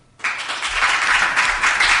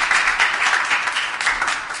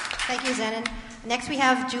 Thank you, Zenon. Next, we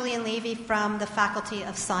have Julian Levy from the Faculty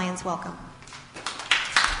of Science. Welcome.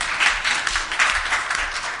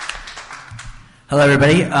 Hello,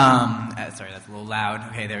 everybody. Sorry, that's a little loud.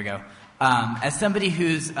 Okay, there we go. As somebody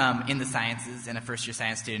who's in the sciences and a first-year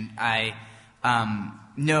science student, I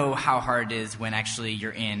know how hard it is when actually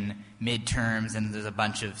you're in midterms and there's a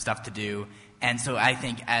bunch of stuff to do. And so I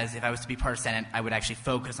think if I was to be part of Senate, I would actually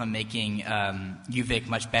focus on making UVic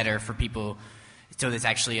much better for people. So there's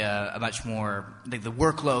actually a much more, the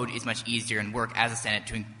workload is much easier and work as a Senate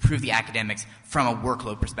to improve the academics from a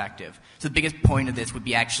workload perspective. So the biggest point of this would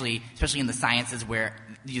be actually, especially in the sciences where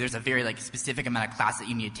there's a very specific amount of class that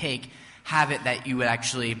you need to take, have it that you would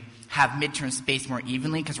actually have midterms spaced more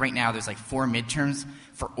evenly, because right now there's 4 midterms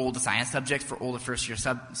for all the science subjects, for all the first year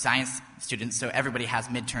science students, so everybody has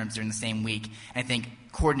midterms during the same week. And I think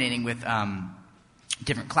coordinating with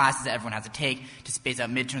different classes that everyone has to take to space out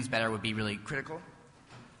midterms better would be really critical.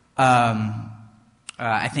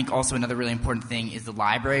 I think also another really important thing is the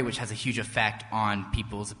library, which has a huge effect on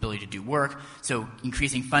people's ability to do work. So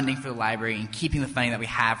increasing funding for the library and keeping the funding that we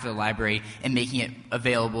have for the library and making it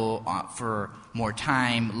available for more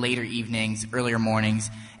time, later evenings, earlier mornings,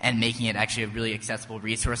 and making it actually a really accessible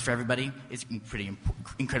resource for everybody is incredibly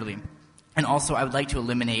important. And also, I would like to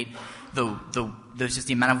eliminate there's just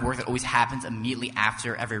the amount of work that always happens immediately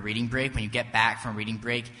after every reading break. When you get back from a reading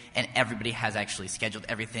break and everybody has actually scheduled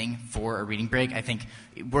everything for a reading break, I think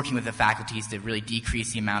working with the faculties to really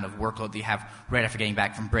decrease the amount of workload that you have right after getting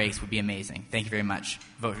back from breaks would be amazing. Thank you very much.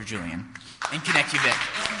 Vote for Julian. And Connect UVic.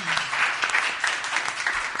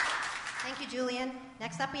 Thank you, Julian.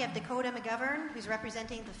 Next up, we have Dakota McGovern, who's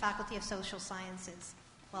representing the Faculty of Social Sciences.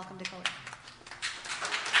 Welcome, Dakota.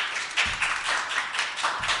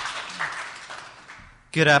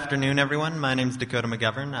 Good afternoon, everyone. My name is Dakota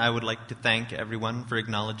McGovern. I would like to thank everyone for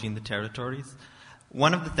acknowledging the territories.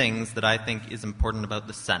 One of the things that I think is important about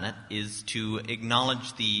the Senate is to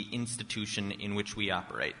acknowledge the institution in which we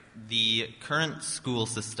operate. The current school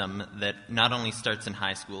system that not only starts in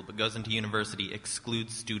high school but goes into university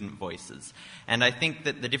excludes student voices. And I think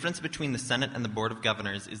that the difference between the Senate and the Board of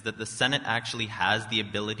Governors is that the Senate actually has the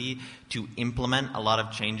ability to implement a lot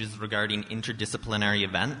of changes regarding interdisciplinary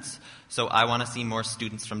events. So I want to see more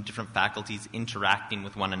students from different faculties interacting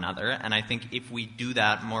with one another. And I think if we do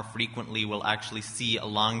that more frequently, we'll actually see a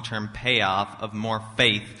long-term payoff of more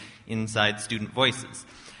faith inside student voices.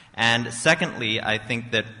 And secondly, I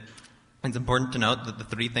think that it's important to note that the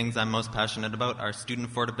three things I'm most passionate about are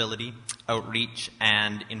student affordability, outreach,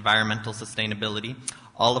 and environmental sustainability,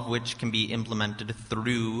 all of which can be implemented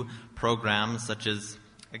through programs such as,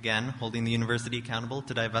 again, holding the university accountable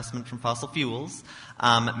to divestment from fossil fuels,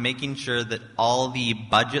 making sure that all the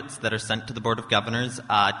budgets that are sent to the Board of Governors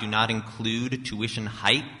do not include tuition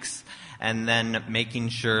hikes, and then making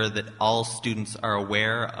sure that all students are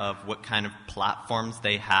aware of what kind of platforms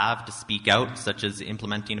they have to speak out, such as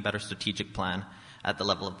implementing a better strategic plan at the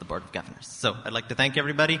level of the Board of Governors. So I'd like to thank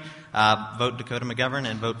everybody. Vote Dakota McGovern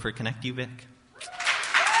and vote for Connect UVic.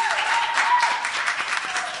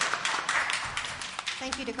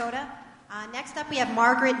 Thank you, Dakota. Next up, we have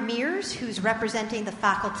Margaret Mears, who's representing the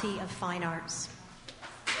Faculty of Fine Arts.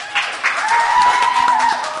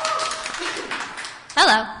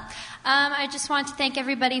 Hello. I just want to thank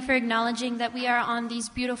everybody for acknowledging that we are on these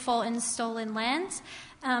beautiful and stolen lands.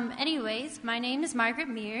 Anyways, my name is Margaret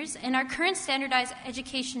Mears, and our current standardized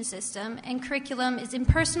education system and curriculum is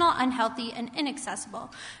impersonal, unhealthy, and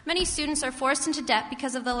inaccessible. Many students are forced into debt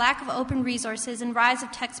because of the lack of open resources and rise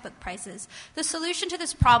of textbook prices. The solution to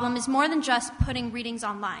this problem is more than just putting readings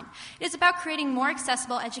online. It is about creating more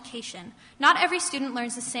accessible education. Not every student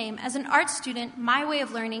learns the same. As an art student, my way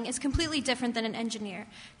of learning is completely different than an engineer.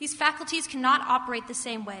 These faculties cannot operate the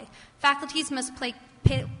same way. Faculties must pay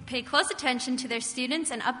close attention to their students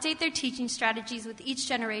and update their teaching strategies with each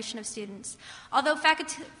generation of students. Although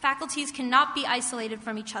faculties cannot be isolated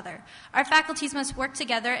from each other, our faculties must work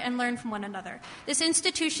together and learn from one another. This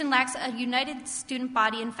institution lacks a united student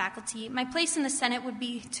body and faculty. My place in the Senate would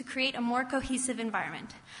be to create a more cohesive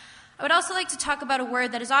environment. I would also like to talk about a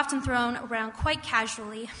word that is often thrown around quite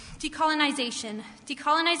casually, decolonization.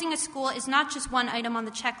 Decolonizing a school is not just one item on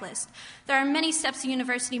the checklist. There are many steps a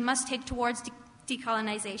university must take towards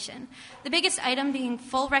decolonization. The biggest item being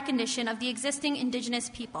full recognition of the existing Indigenous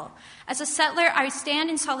people. As a settler, I stand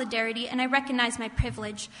in solidarity and I recognize my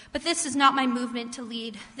privilege, but this is not my movement to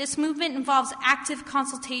lead. This movement involves active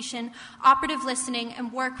consultation, operative listening,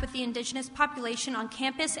 and work with the Indigenous population on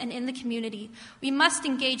campus and in the community. We must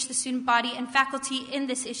engage the student body and faculty in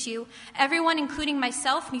this issue. Everyone, including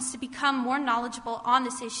myself, needs to become more knowledgeable on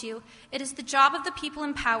this issue. It is the job of the people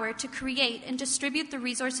in power to create and distribute the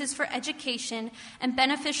resources for education and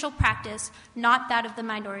beneficial practice, not that of the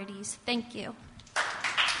minorities. Thank you.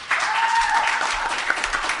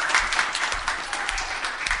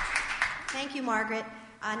 Thank you, Margaret.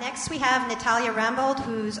 Next, we have Natalia Rambold,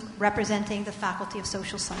 who's representing the Faculty of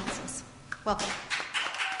Social Sciences. Welcome.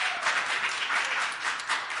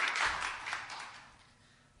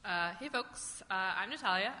 Hey folks, I'm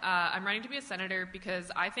Natalia. I'm running to be a senator because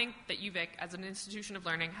I think that UVic, as an institution of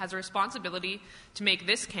learning, has a responsibility to make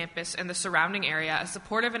this campus and the surrounding area a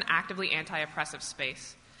supportive and actively anti-oppressive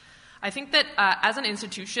space. I think that as an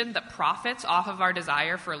institution that profits off of our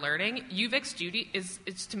desire for learning, UVic's duty is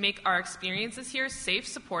to make our experiences here safe,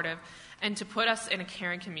 supportive, and to put us in a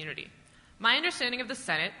caring community. My understanding of the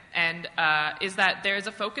Senate is that there is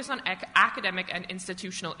a focus on academic and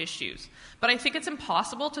institutional issues, but I think it's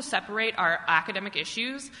impossible to separate our academic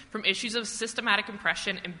issues from issues of systematic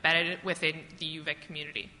oppression embedded within the UVic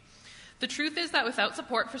community. The truth is that without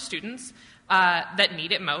support for students that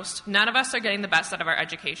need it most, none of us are getting the best out of our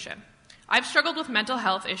education. I've struggled with mental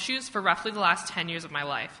health issues for roughly the last 10 years of my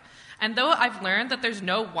life. And though I've learned that there's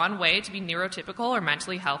no one way to be neurotypical or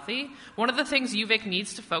mentally healthy, one of the things UVic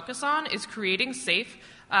needs to focus on is creating safe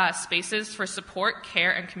spaces for support,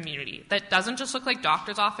 care, and community that doesn't just look like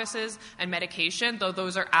doctor's offices and medication, though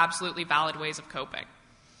those are absolutely valid ways of coping.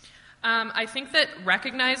 I think that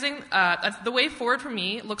recognizing, the way forward for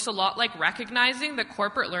me looks a lot like recognizing that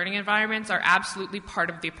corporate learning environments are absolutely part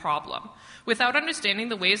of the problem. Without understanding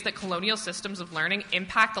the ways that colonial systems of learning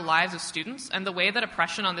impact the lives of students and the way that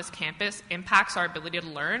oppression on this campus impacts our ability to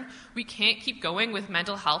learn, we can't keep going with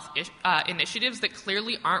mental health initiatives that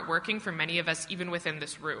clearly aren't working for many of us even within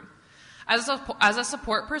this room. As a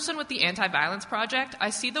support person with the Anti-Violence Project,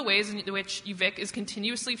 I see the ways in which UVic is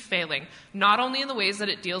continuously failing, not only in the ways that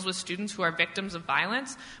it deals with students who are victims of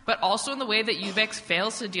violence, but also in the way that UVic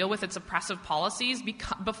fails to deal with its oppressive policies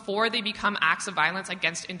before they become acts of violence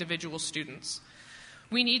against individual students.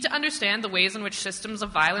 We need to understand the ways in which systems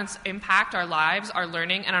of violence impact our lives, our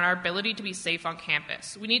learning, and our ability to be safe on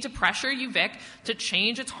campus. We need to pressure UVic to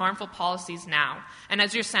change its harmful policies now. And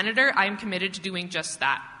as your senator, I am committed to doing just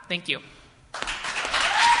that. Thank you.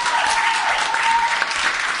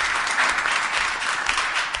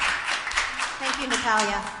 Thank you,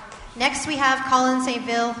 Natalia. Next, we have Colin St.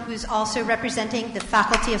 Ville, who's also representing the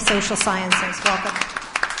Faculty of Social Sciences. Welcome.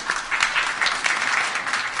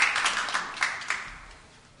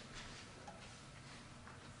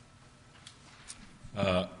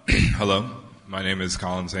 Hello, my name is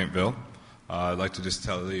Colin St. Ville. I'd like to just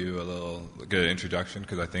tell you a little good introduction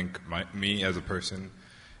because I think me as a person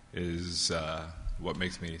is what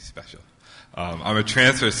makes me special. I'm a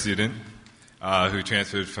transfer student who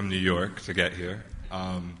transferred from New York to get here,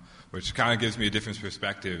 which kind of gives me a different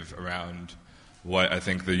perspective around what I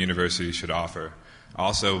think the university should offer.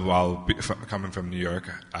 Also, while coming from New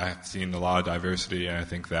York, I've seen a lot of diversity, and I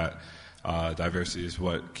think that diversity is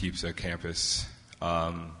what keeps a campus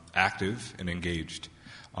active and engaged.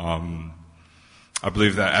 I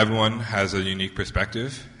believe that everyone has a unique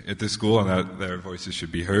perspective at this school and that their voices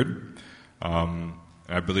should be heard.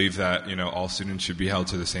 I believe that all students should be held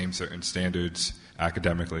to the same certain standards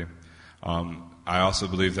academically. I also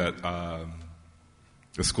believe that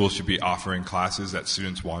the school should be offering classes that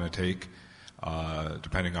students want to take,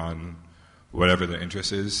 depending on whatever their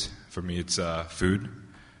interest is. For me, it's food.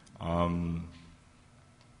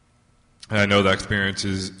 And I know that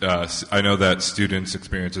I know that students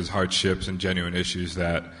experiences hardships and genuine issues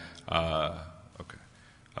that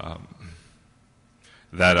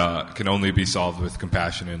can only be solved with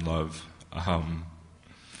compassion and love.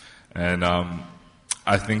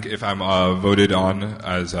 I think if I'm voted on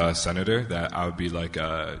as a senator, that I would be like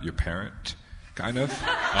your parent, kind of.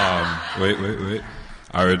 Wait.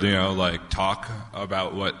 I would talk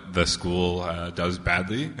about what the school does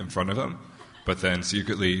badly in front of them, but then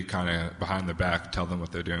secretly, kind of behind their back, tell them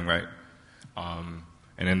what they're doing right. And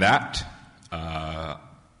in that, I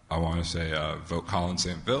want to say vote Colin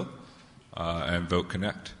St. Ville and vote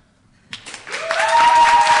Connect.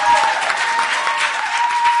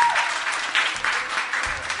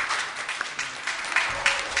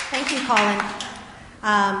 Thank you, Colin.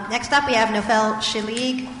 Next up, we have Nofel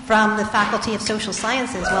Shalig from the Faculty of Social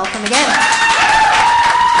Sciences. Welcome again.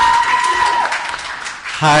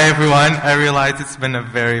 Hi, everyone. I realize it's been a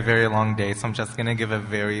very, very long day, so I'm just going to give a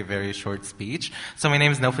very, very short speech. So my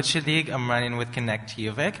name is Nofel Shalig. I'm running with Connect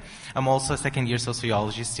UVic. I'm also a second-year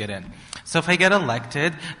sociology student. So if I get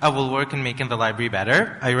elected, I will work in making the library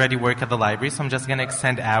better. I already work at the library, so I'm just going to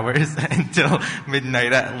extend hours until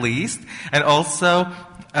midnight at least. And also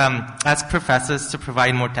ask professors to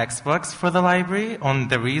provide more textbooks for the library on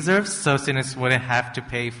the reserves so students wouldn't have to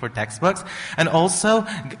pay for textbooks. And also,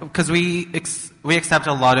 because we accept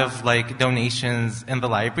a lot of donations in the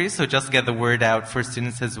library, so just get the word out for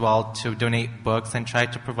students as well to donate books and try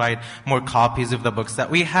to provide more copies of the books that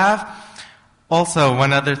we have. Also,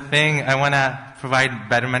 one other thing, I want to provide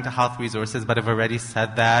better mental health resources, but I've already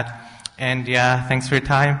said that. And yeah, thanks for your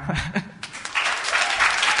time.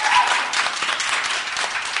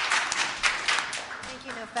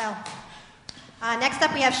 Next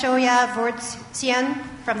up, we have Shoya Vortsian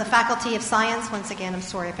from the Faculty of Science. Once again, I'm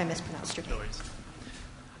sorry if I mispronounced your name.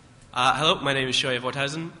 Hello, my name is Shoya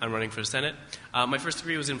Vortsian. I'm running for Senate. My first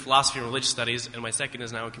degree was in philosophy and religious studies, and my second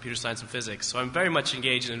is now in computer science and physics. So I'm very much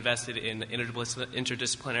engaged and invested in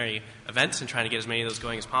interdisciplinary events and trying to get as many of those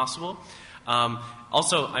going as possible.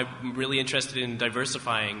 Also, I'm really interested in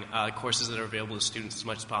diversifying courses that are available to students as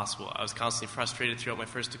much as possible. I was constantly frustrated throughout my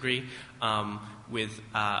first degree with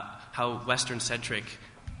how Western-centric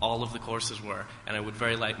all of the courses were, and I would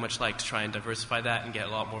very much like to try and diversify that and get a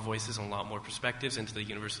lot more voices and a lot more perspectives into the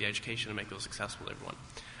university education and make those accessible to everyone.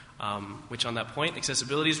 Which on that point,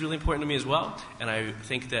 accessibility is really important to me as well, and I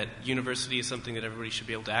think that university is something that everybody should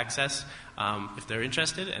be able to access if they're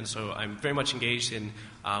interested, and so I'm very much engaged in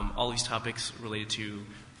all these topics related to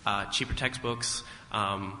cheaper textbooks,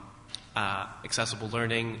 accessible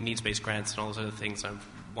learning, needs-based grants, and all those other things. I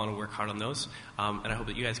want to work hard on those, and I hope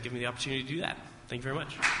that you guys give me the opportunity to do that. Thank you very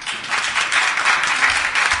much.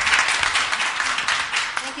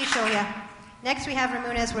 Thank you, Shoya. Next, we have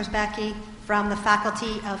Ramunez Worsbacki from the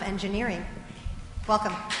Faculty of Engineering.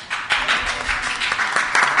 Welcome.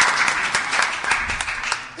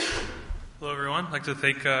 Hello, everyone. on. I'd like to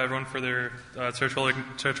thank everyone for their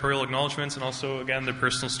territorial acknowledgements and also, again, their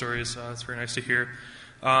personal stories. It's very nice to hear.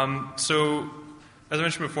 So, as I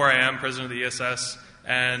mentioned before, I am president of the ESS,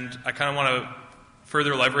 and I kind of want to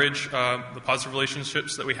further leverage the positive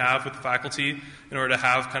relationships that we have with the faculty in order to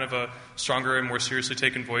have kind of a stronger and more seriously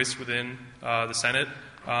taken voice within the Senate.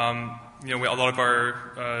 A lot of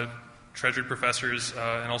our treasured professors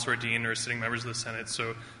and also our dean are sitting members of the Senate,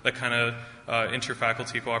 so that kind of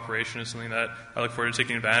inter-faculty cooperation is something that I look forward to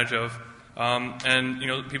taking advantage of.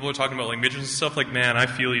 People are talking about like midterms and stuff. Like, man, I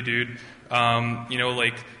feel you, dude.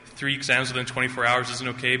 3 exams within 24 hours isn't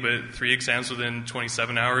okay, but 3 exams within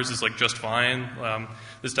 27 hours is like just fine.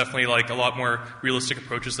 There's definitely like a lot more realistic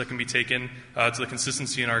approaches that can be taken to the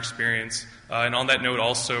consistency in our experience. And on that note,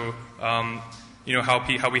 also,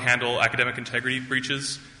 how we handle academic integrity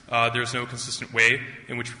breaches. There's no consistent way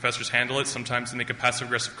in which professors handle it. Sometimes they make a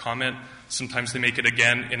passive-aggressive comment. Sometimes they make it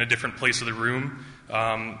again in a different place of the room.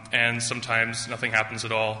 And sometimes nothing happens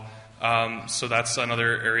at all. So that's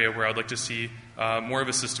another area where I'd like to see more of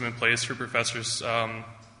a system in place for professors to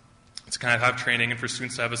kind of have training and for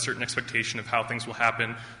students to have a certain expectation of how things will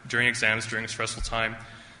happen during exams, during a stressful time.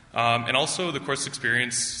 And also the course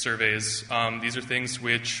experience surveys. These are things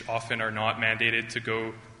which often are not mandated to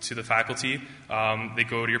go to the faculty. They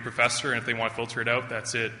go to your professor, and if they want to filter it out,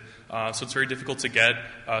 that's it. So it's very difficult to get,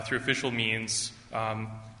 through official means,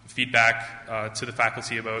 feedback to the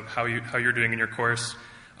faculty about how you're doing in your course.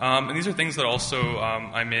 And these are things that also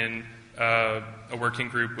I'm in a working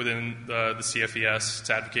group within the CFES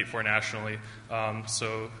to advocate for nationally.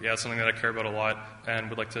 So yeah, it's something that I care about a lot and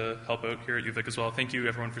would like to help out here at UVic as well. Thank you,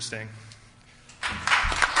 everyone, for staying.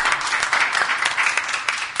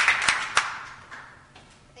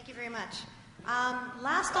 Thank you very much.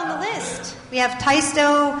 Last on the list, we have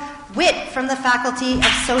Taisto Witt from the Faculty of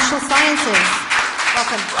Social Sciences.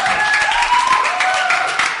 Welcome.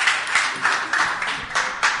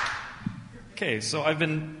 Okay, so I've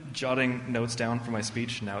been jotting notes down for my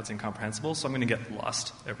speech. Now it's incomprehensible, so I'm going to get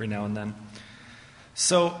lost every now and then.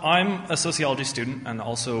 So I'm a sociology student and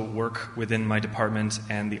also work within my department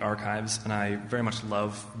and the archives, and I very much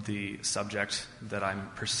love the subject that I'm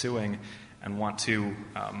pursuing and want to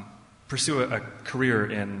pursue a career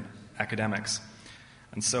in academics.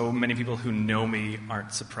 And so many people who know me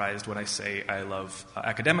aren't surprised when I say I love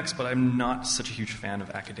academics, but I'm not such a huge fan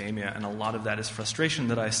of academia, and a lot of that is frustration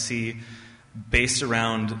that I see based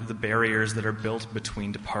around the barriers that are built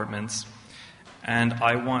between departments. And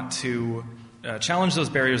I want to challenge those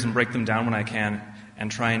barriers and break them down when I can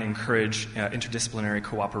and try and encourage interdisciplinary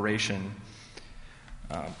cooperation.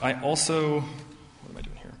 I also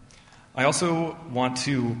want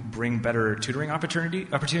to bring better tutoring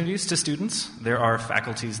opportunities to students. There are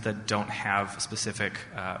faculties that don't have specific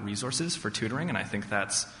resources for tutoring, and I think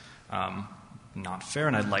that's not fair,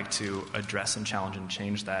 and I'd like to address and challenge and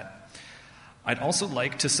change that. I'd also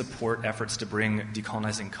like to support efforts to bring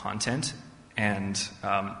decolonizing content and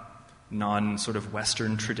non-sort of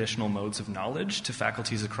Western traditional modes of knowledge to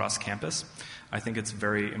faculties across campus. I think it's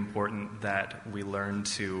very important that we learn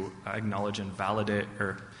to acknowledge and validate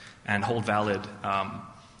and hold valid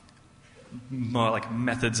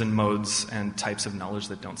methods and modes and types of knowledge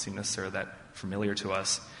that don't seem necessarily that familiar to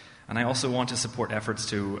us. And I also want to support efforts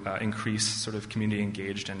to increase sort of community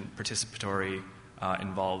engaged and participatory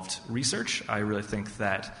involved research. I really think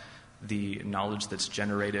that the knowledge that's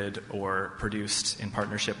generated or produced in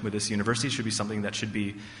partnership with this university should be something that should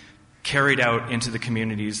be carried out into the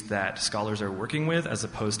communities that scholars are working with, as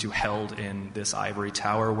opposed to held in this ivory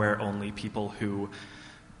tower where only people who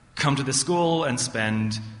come to the school and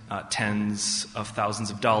spend tens of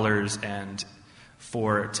thousands of dollars and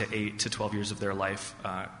 4 to 8 to 12 years of their life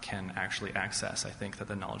can actually access. I think that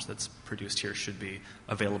the knowledge that's produced here should be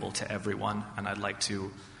available to everyone, and I'd like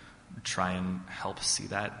to try and help see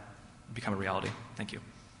that become a reality. Thank you.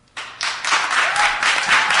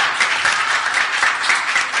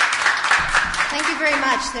 Thank you very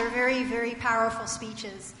much. They're very, very powerful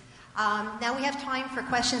speeches. Now we have time for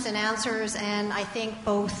questions and answers, and I think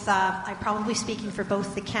I'm probably speaking for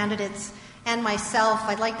both the candidates and myself.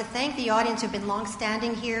 I'd like to thank the audience who've been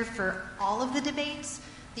long-standing here for all of the debates,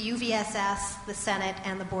 the UVSS, the Senate,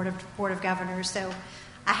 and the Board of Governors. So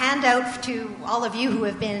a handout to all of you who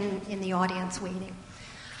have been in the audience waiting.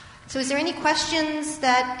 So is there any questions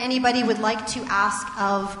that anybody would like to ask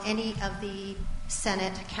of any of the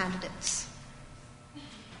Senate candidates?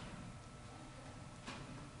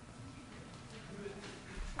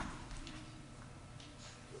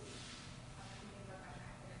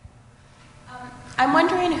 I'm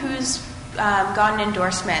wondering who's gotten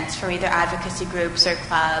endorsements from either advocacy groups or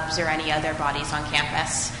clubs or any other bodies on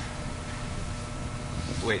campus.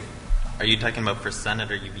 Wait, are you talking about for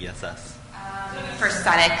Senate or UVSS? For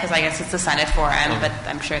Senate, because I guess it's the Senate forum, but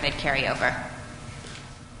I'm sure they'd carry over.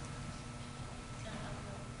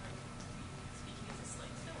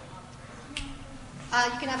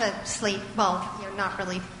 You can have a slate. Well, you're not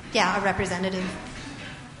really. Yeah, a representative.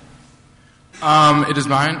 It is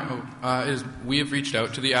mine. We have reached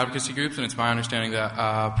out to the advocacy groups, and it's my understanding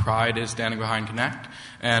that Pride is standing behind Connect,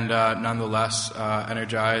 and nonetheless,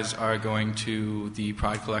 Energize are going to the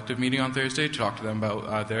Pride Collective meeting on Thursday to talk to them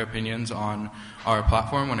about their opinions on our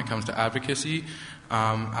platform when it comes to advocacy.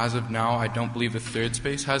 As of now, I don't believe the Third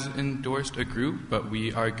Space has endorsed a group, but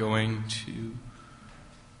we are going to...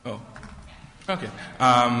 Oh. Okay.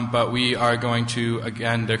 But we are going to,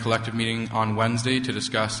 again, their collective meeting on Wednesday to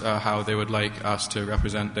discuss how they would like us to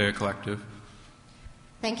represent their collective.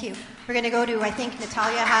 Thank you. We're going to go to, I think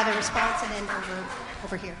Natalia had a response, and then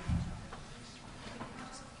over here.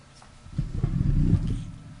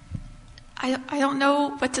 I don't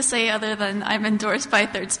know what to say other than I'm endorsed by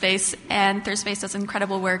Third Space, and Third Space does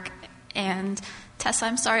incredible work. And Tessa,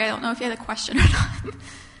 I'm sorry, I don't know if you had a question or not.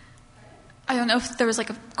 I don't know if there was like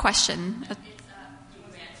a question.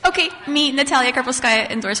 Okay, me, Natalia Karpovskaya,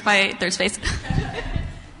 endorsed by Third Space.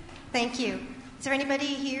 Thank you. Is there anybody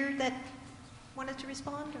here that wanted to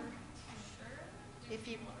respond? Or if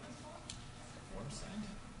you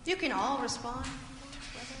can all respond.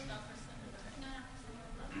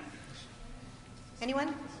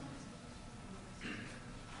 Anyone?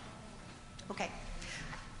 Okay.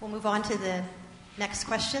 We'll move on to the next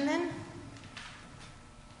question then.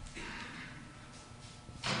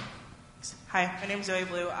 Hi, my name is Zoe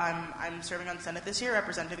Blue. I'm serving on Senate this year,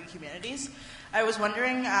 representing the communities. I was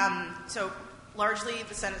wondering, so largely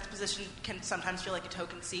the Senate's position can sometimes feel like a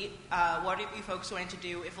token seat. What are you folks going to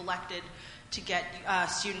do if elected to get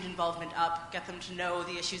student involvement up, get them to know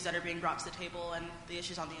the issues that are being brought to the table and the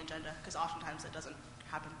issues on the agenda? Because oftentimes that doesn't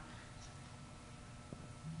happen.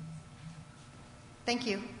 Thank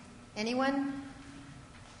you. Anyone?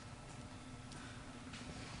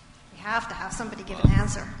 We have to have somebody give an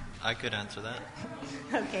answer. I could answer that.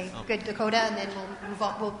 Okay, good. Dakota, and then we'll move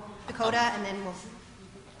on. Dakota, and then we'll...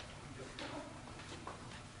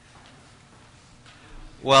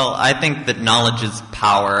 Well, I think that knowledge is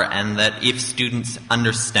power, and that if students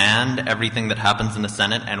understand everything that happens in the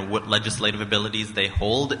Senate and what legislative abilities they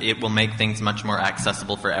hold, it will make things much more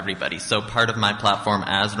accessible for everybody. So part of my platform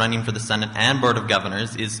as running for the Senate and Board of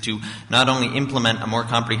Governors is to not only implement a more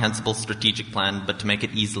comprehensible strategic plan, but to make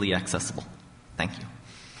it easily accessible. Thank you.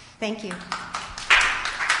 Thank you.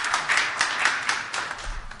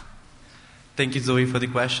 Thank you, Zoe, for the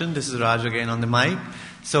question. This is Raj again on the mic.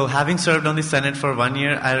 So having served on the Senate for 1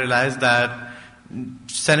 year, I realized that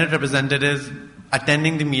Senate representatives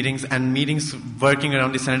attending the meetings and meetings working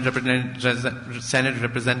around the Senate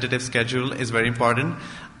representative schedule is very important.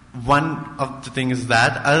 One of the things is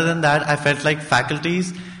that. Other than that, I felt like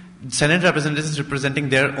faculties, Senate representatives representing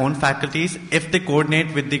their own faculties, if they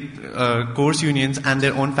coordinate with the course unions and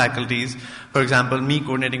their own faculties, for example, me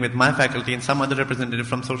coordinating with my faculty and some other representative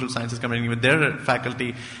from social sciences coming with their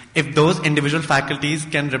faculty, if those individual faculties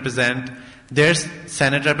can represent their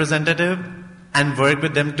Senate representative and work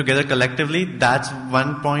with them together collectively, that's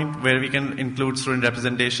one point where we can include student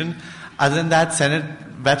representation. Other than that, Senate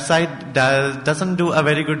website doesn't do a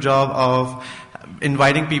very good job of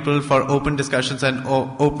inviting people for open discussions and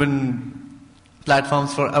open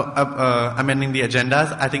platforms for amending the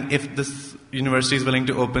agendas. I think if this university is willing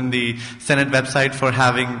to open the Senate website for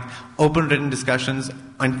having open written discussions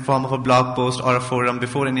in form of a blog post or a forum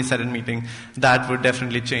before any Senate meeting, that would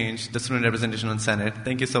definitely change the student representation on Senate.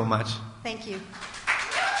 Thank you so much. Thank you.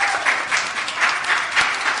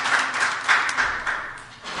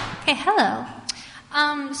 Okay, hello.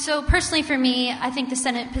 So personally for me, I think the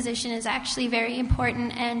Senate position is actually very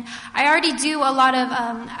important, and I already do a lot of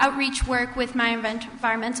outreach work with my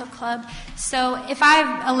environmental club. So if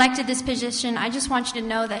I've elected this position, I just want you to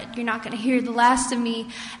know that you're not going to hear the last of me,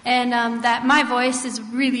 and that my voice is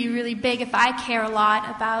really, really big if I care a lot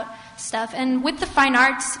about stuff. And with the fine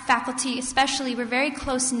arts faculty especially, we're very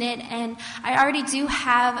close-knit, and I already do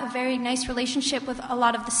have a very nice relationship with a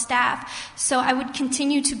lot of the staff. So I would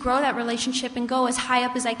continue to grow that relationship and go as high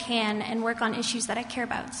up as I can and work on issues that I care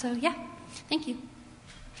about. So yeah, thank you.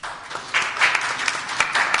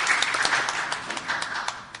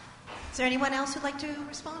 Is there anyone else who'd like to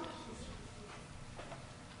respond?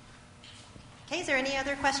 Okay, is there any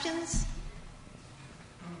other questions?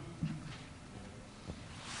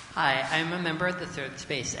 Hi, I'm a member of the Third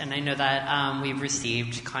Space, and I know that we've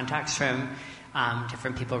received contacts from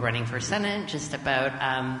different people running for Senate just about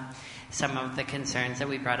some of the concerns that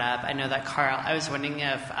we brought up. I know that I was wondering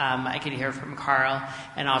if I could hear from Carl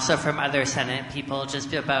and also from other Senate people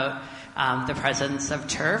just about the presence of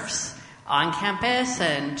TERFs on campus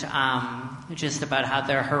and just about how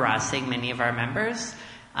they're harassing many of our members.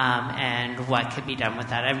 And what could be done with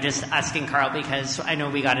that. I'm just asking Carl because I know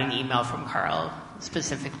we got an email from Carl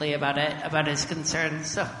specifically about it, about his concerns.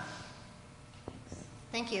 So,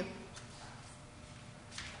 thank you.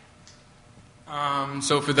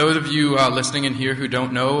 So for those of you listening in here who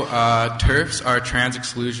don't know, TERFs are trans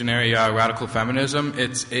exclusionary radical feminism.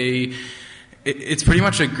 It's pretty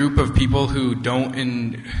much a group of people who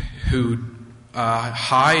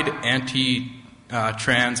hide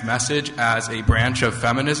trans message as a branch of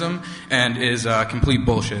feminism and is complete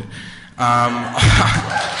bullshit.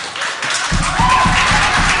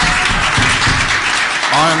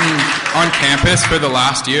 On campus for the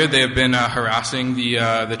last year, they have been harassing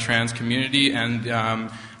the trans community and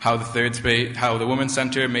how the Women's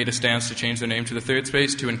Center made a stance to change their name to the Third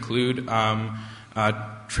Space to include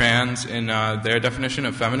trans in their definition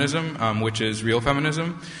of feminism, which is real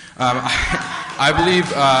feminism. I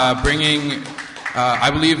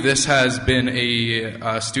believe this has been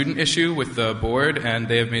a student issue with the board, and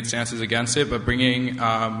they have made stances against it. But making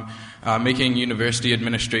university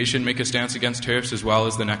administration make a stance against TERFs as well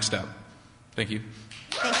is the next step. Thank you.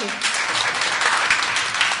 Thank you.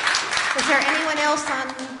 Is there anyone else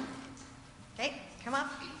on? Okay, come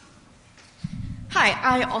up. Hi,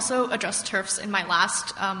 I also addressed TERFs in my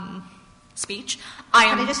last speech.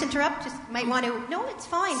 Can I just interrupt? Might want to. No, it's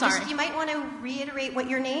fine. Sorry. You might want to reiterate what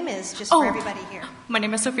your name is, just for everybody here. My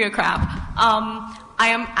name is Sophia Crabb. I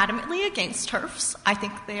am adamantly against TERFs. I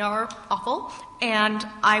think they are awful, and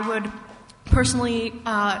I would personally.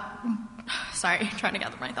 Sorry, trying to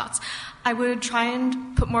gather my thoughts. I would try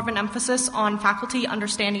and put more of an emphasis on faculty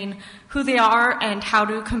understanding who they are and how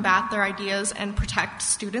to combat their ideas and protect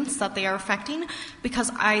students that they are affecting, because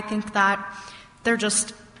I think that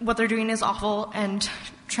what they're doing is awful, and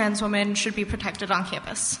trans women should be protected on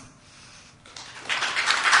campus.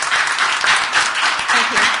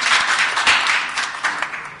 Thank you.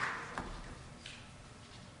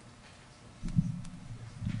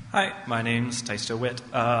 Hi, my name's Taisto Witt.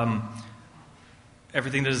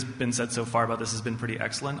 Everything that has been said so far about this has been pretty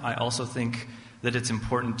excellent. I also think that it's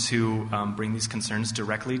important to bring these concerns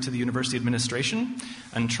directly to the university administration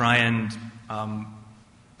and try and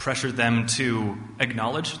pressure them to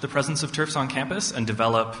acknowledge the presence of TERFs on campus and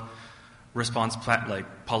develop response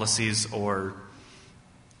policies or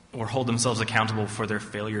hold themselves accountable for their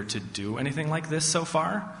failure to do anything like this so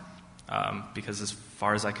far. Because as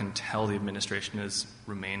far as I can tell, the administration has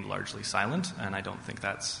remained largely silent, and I don't think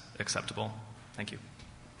that's acceptable. Thank you.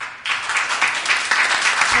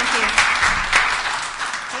 Thank you.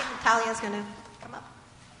 Okay, Natalia's going to come up.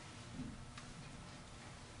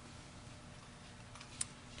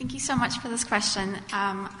 Thank you so much for this question.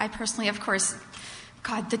 I personally, of course,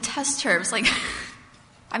 detest TERFs.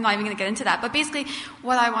 I'm not even going to get into that. But basically,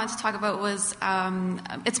 what I wanted to talk about was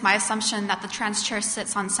it's my assumption that the trans chair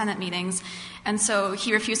sits on Senate meetings. And so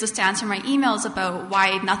he refuses to answer my emails about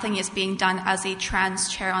why nothing is being done as a trans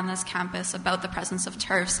chair on this campus about the presence of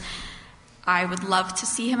TERFs. I would love to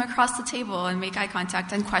see him across the table and make eye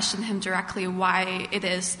contact and question him directly why it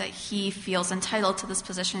is that he feels entitled to this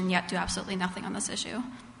position yet do absolutely nothing on this issue.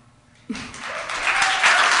 Thank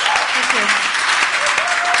you.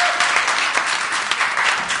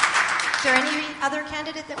 Is there any other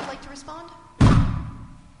candidate that would like to respond?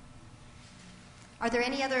 Are there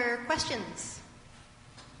any other questions?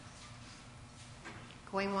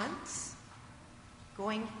 Going once?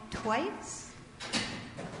 Going twice?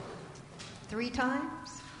 3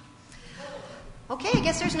 times? Okay, I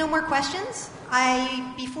guess there's no more questions.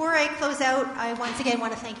 Before I close out, I once again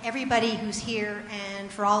want to thank everybody who's here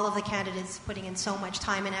and for all of the candidates putting in so much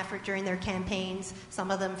time and effort during their campaigns,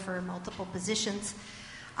 some of them for multiple positions.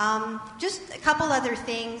 Just a couple other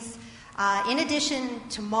things. In addition,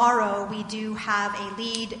 tomorrow we do have a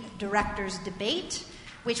lead directors debate,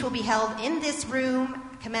 which will be held in this room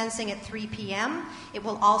commencing at 3 p.m. It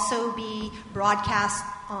will also be broadcast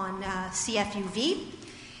on CFUV,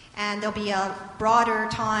 and there'll be a broader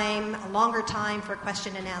time, a longer time for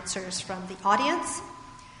question and answers from the audience.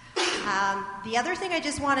 The other thing I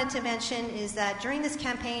just wanted to mention is that during this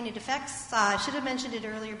campaign, it affects, I should have mentioned it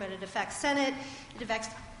earlier, but it affects Senate, it affects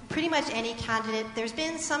pretty much any candidate. There's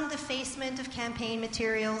been some defacement of campaign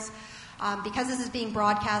materials. Because this is being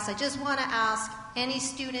broadcast, I just want to ask any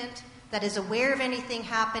student that is aware of anything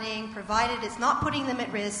happening, provided it's not putting them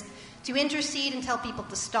at risk, to intercede and tell people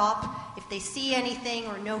to stop. If they see anything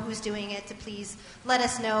or know who's doing it, to please let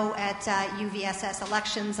us know at UVSS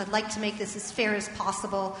Elections. I'd like to make this as fair as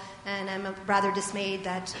possible, and I'm rather dismayed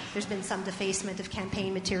that there's been some defacement of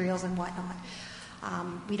campaign materials and whatnot.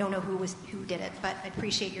 We don't know who did it, but I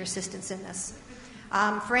appreciate your assistance in this.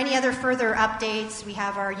 For any other further updates, we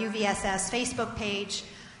have our UVSS Facebook page,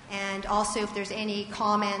 and also if there's any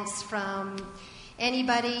comments from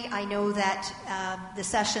anybody. I know that the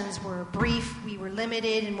sessions were brief. We were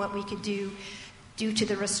limited in what we could do due to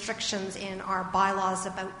the restrictions in our bylaws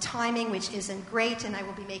about timing, which isn't great, and I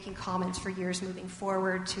will be making comments for years moving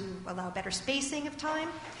forward to allow better spacing of time.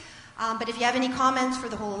 But if you have any comments for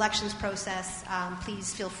the whole elections process,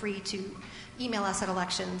 please feel free to email us at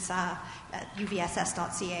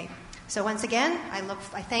elections@uvss.ca. So once again, I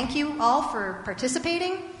thank you all for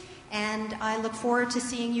participating, and I look forward to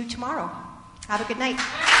seeing you tomorrow. Have a good night.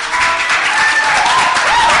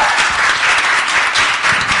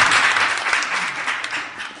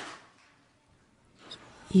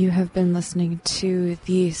 You have been listening to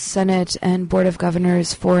the Senate and Board of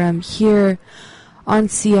Governors Forum here on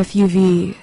CFUV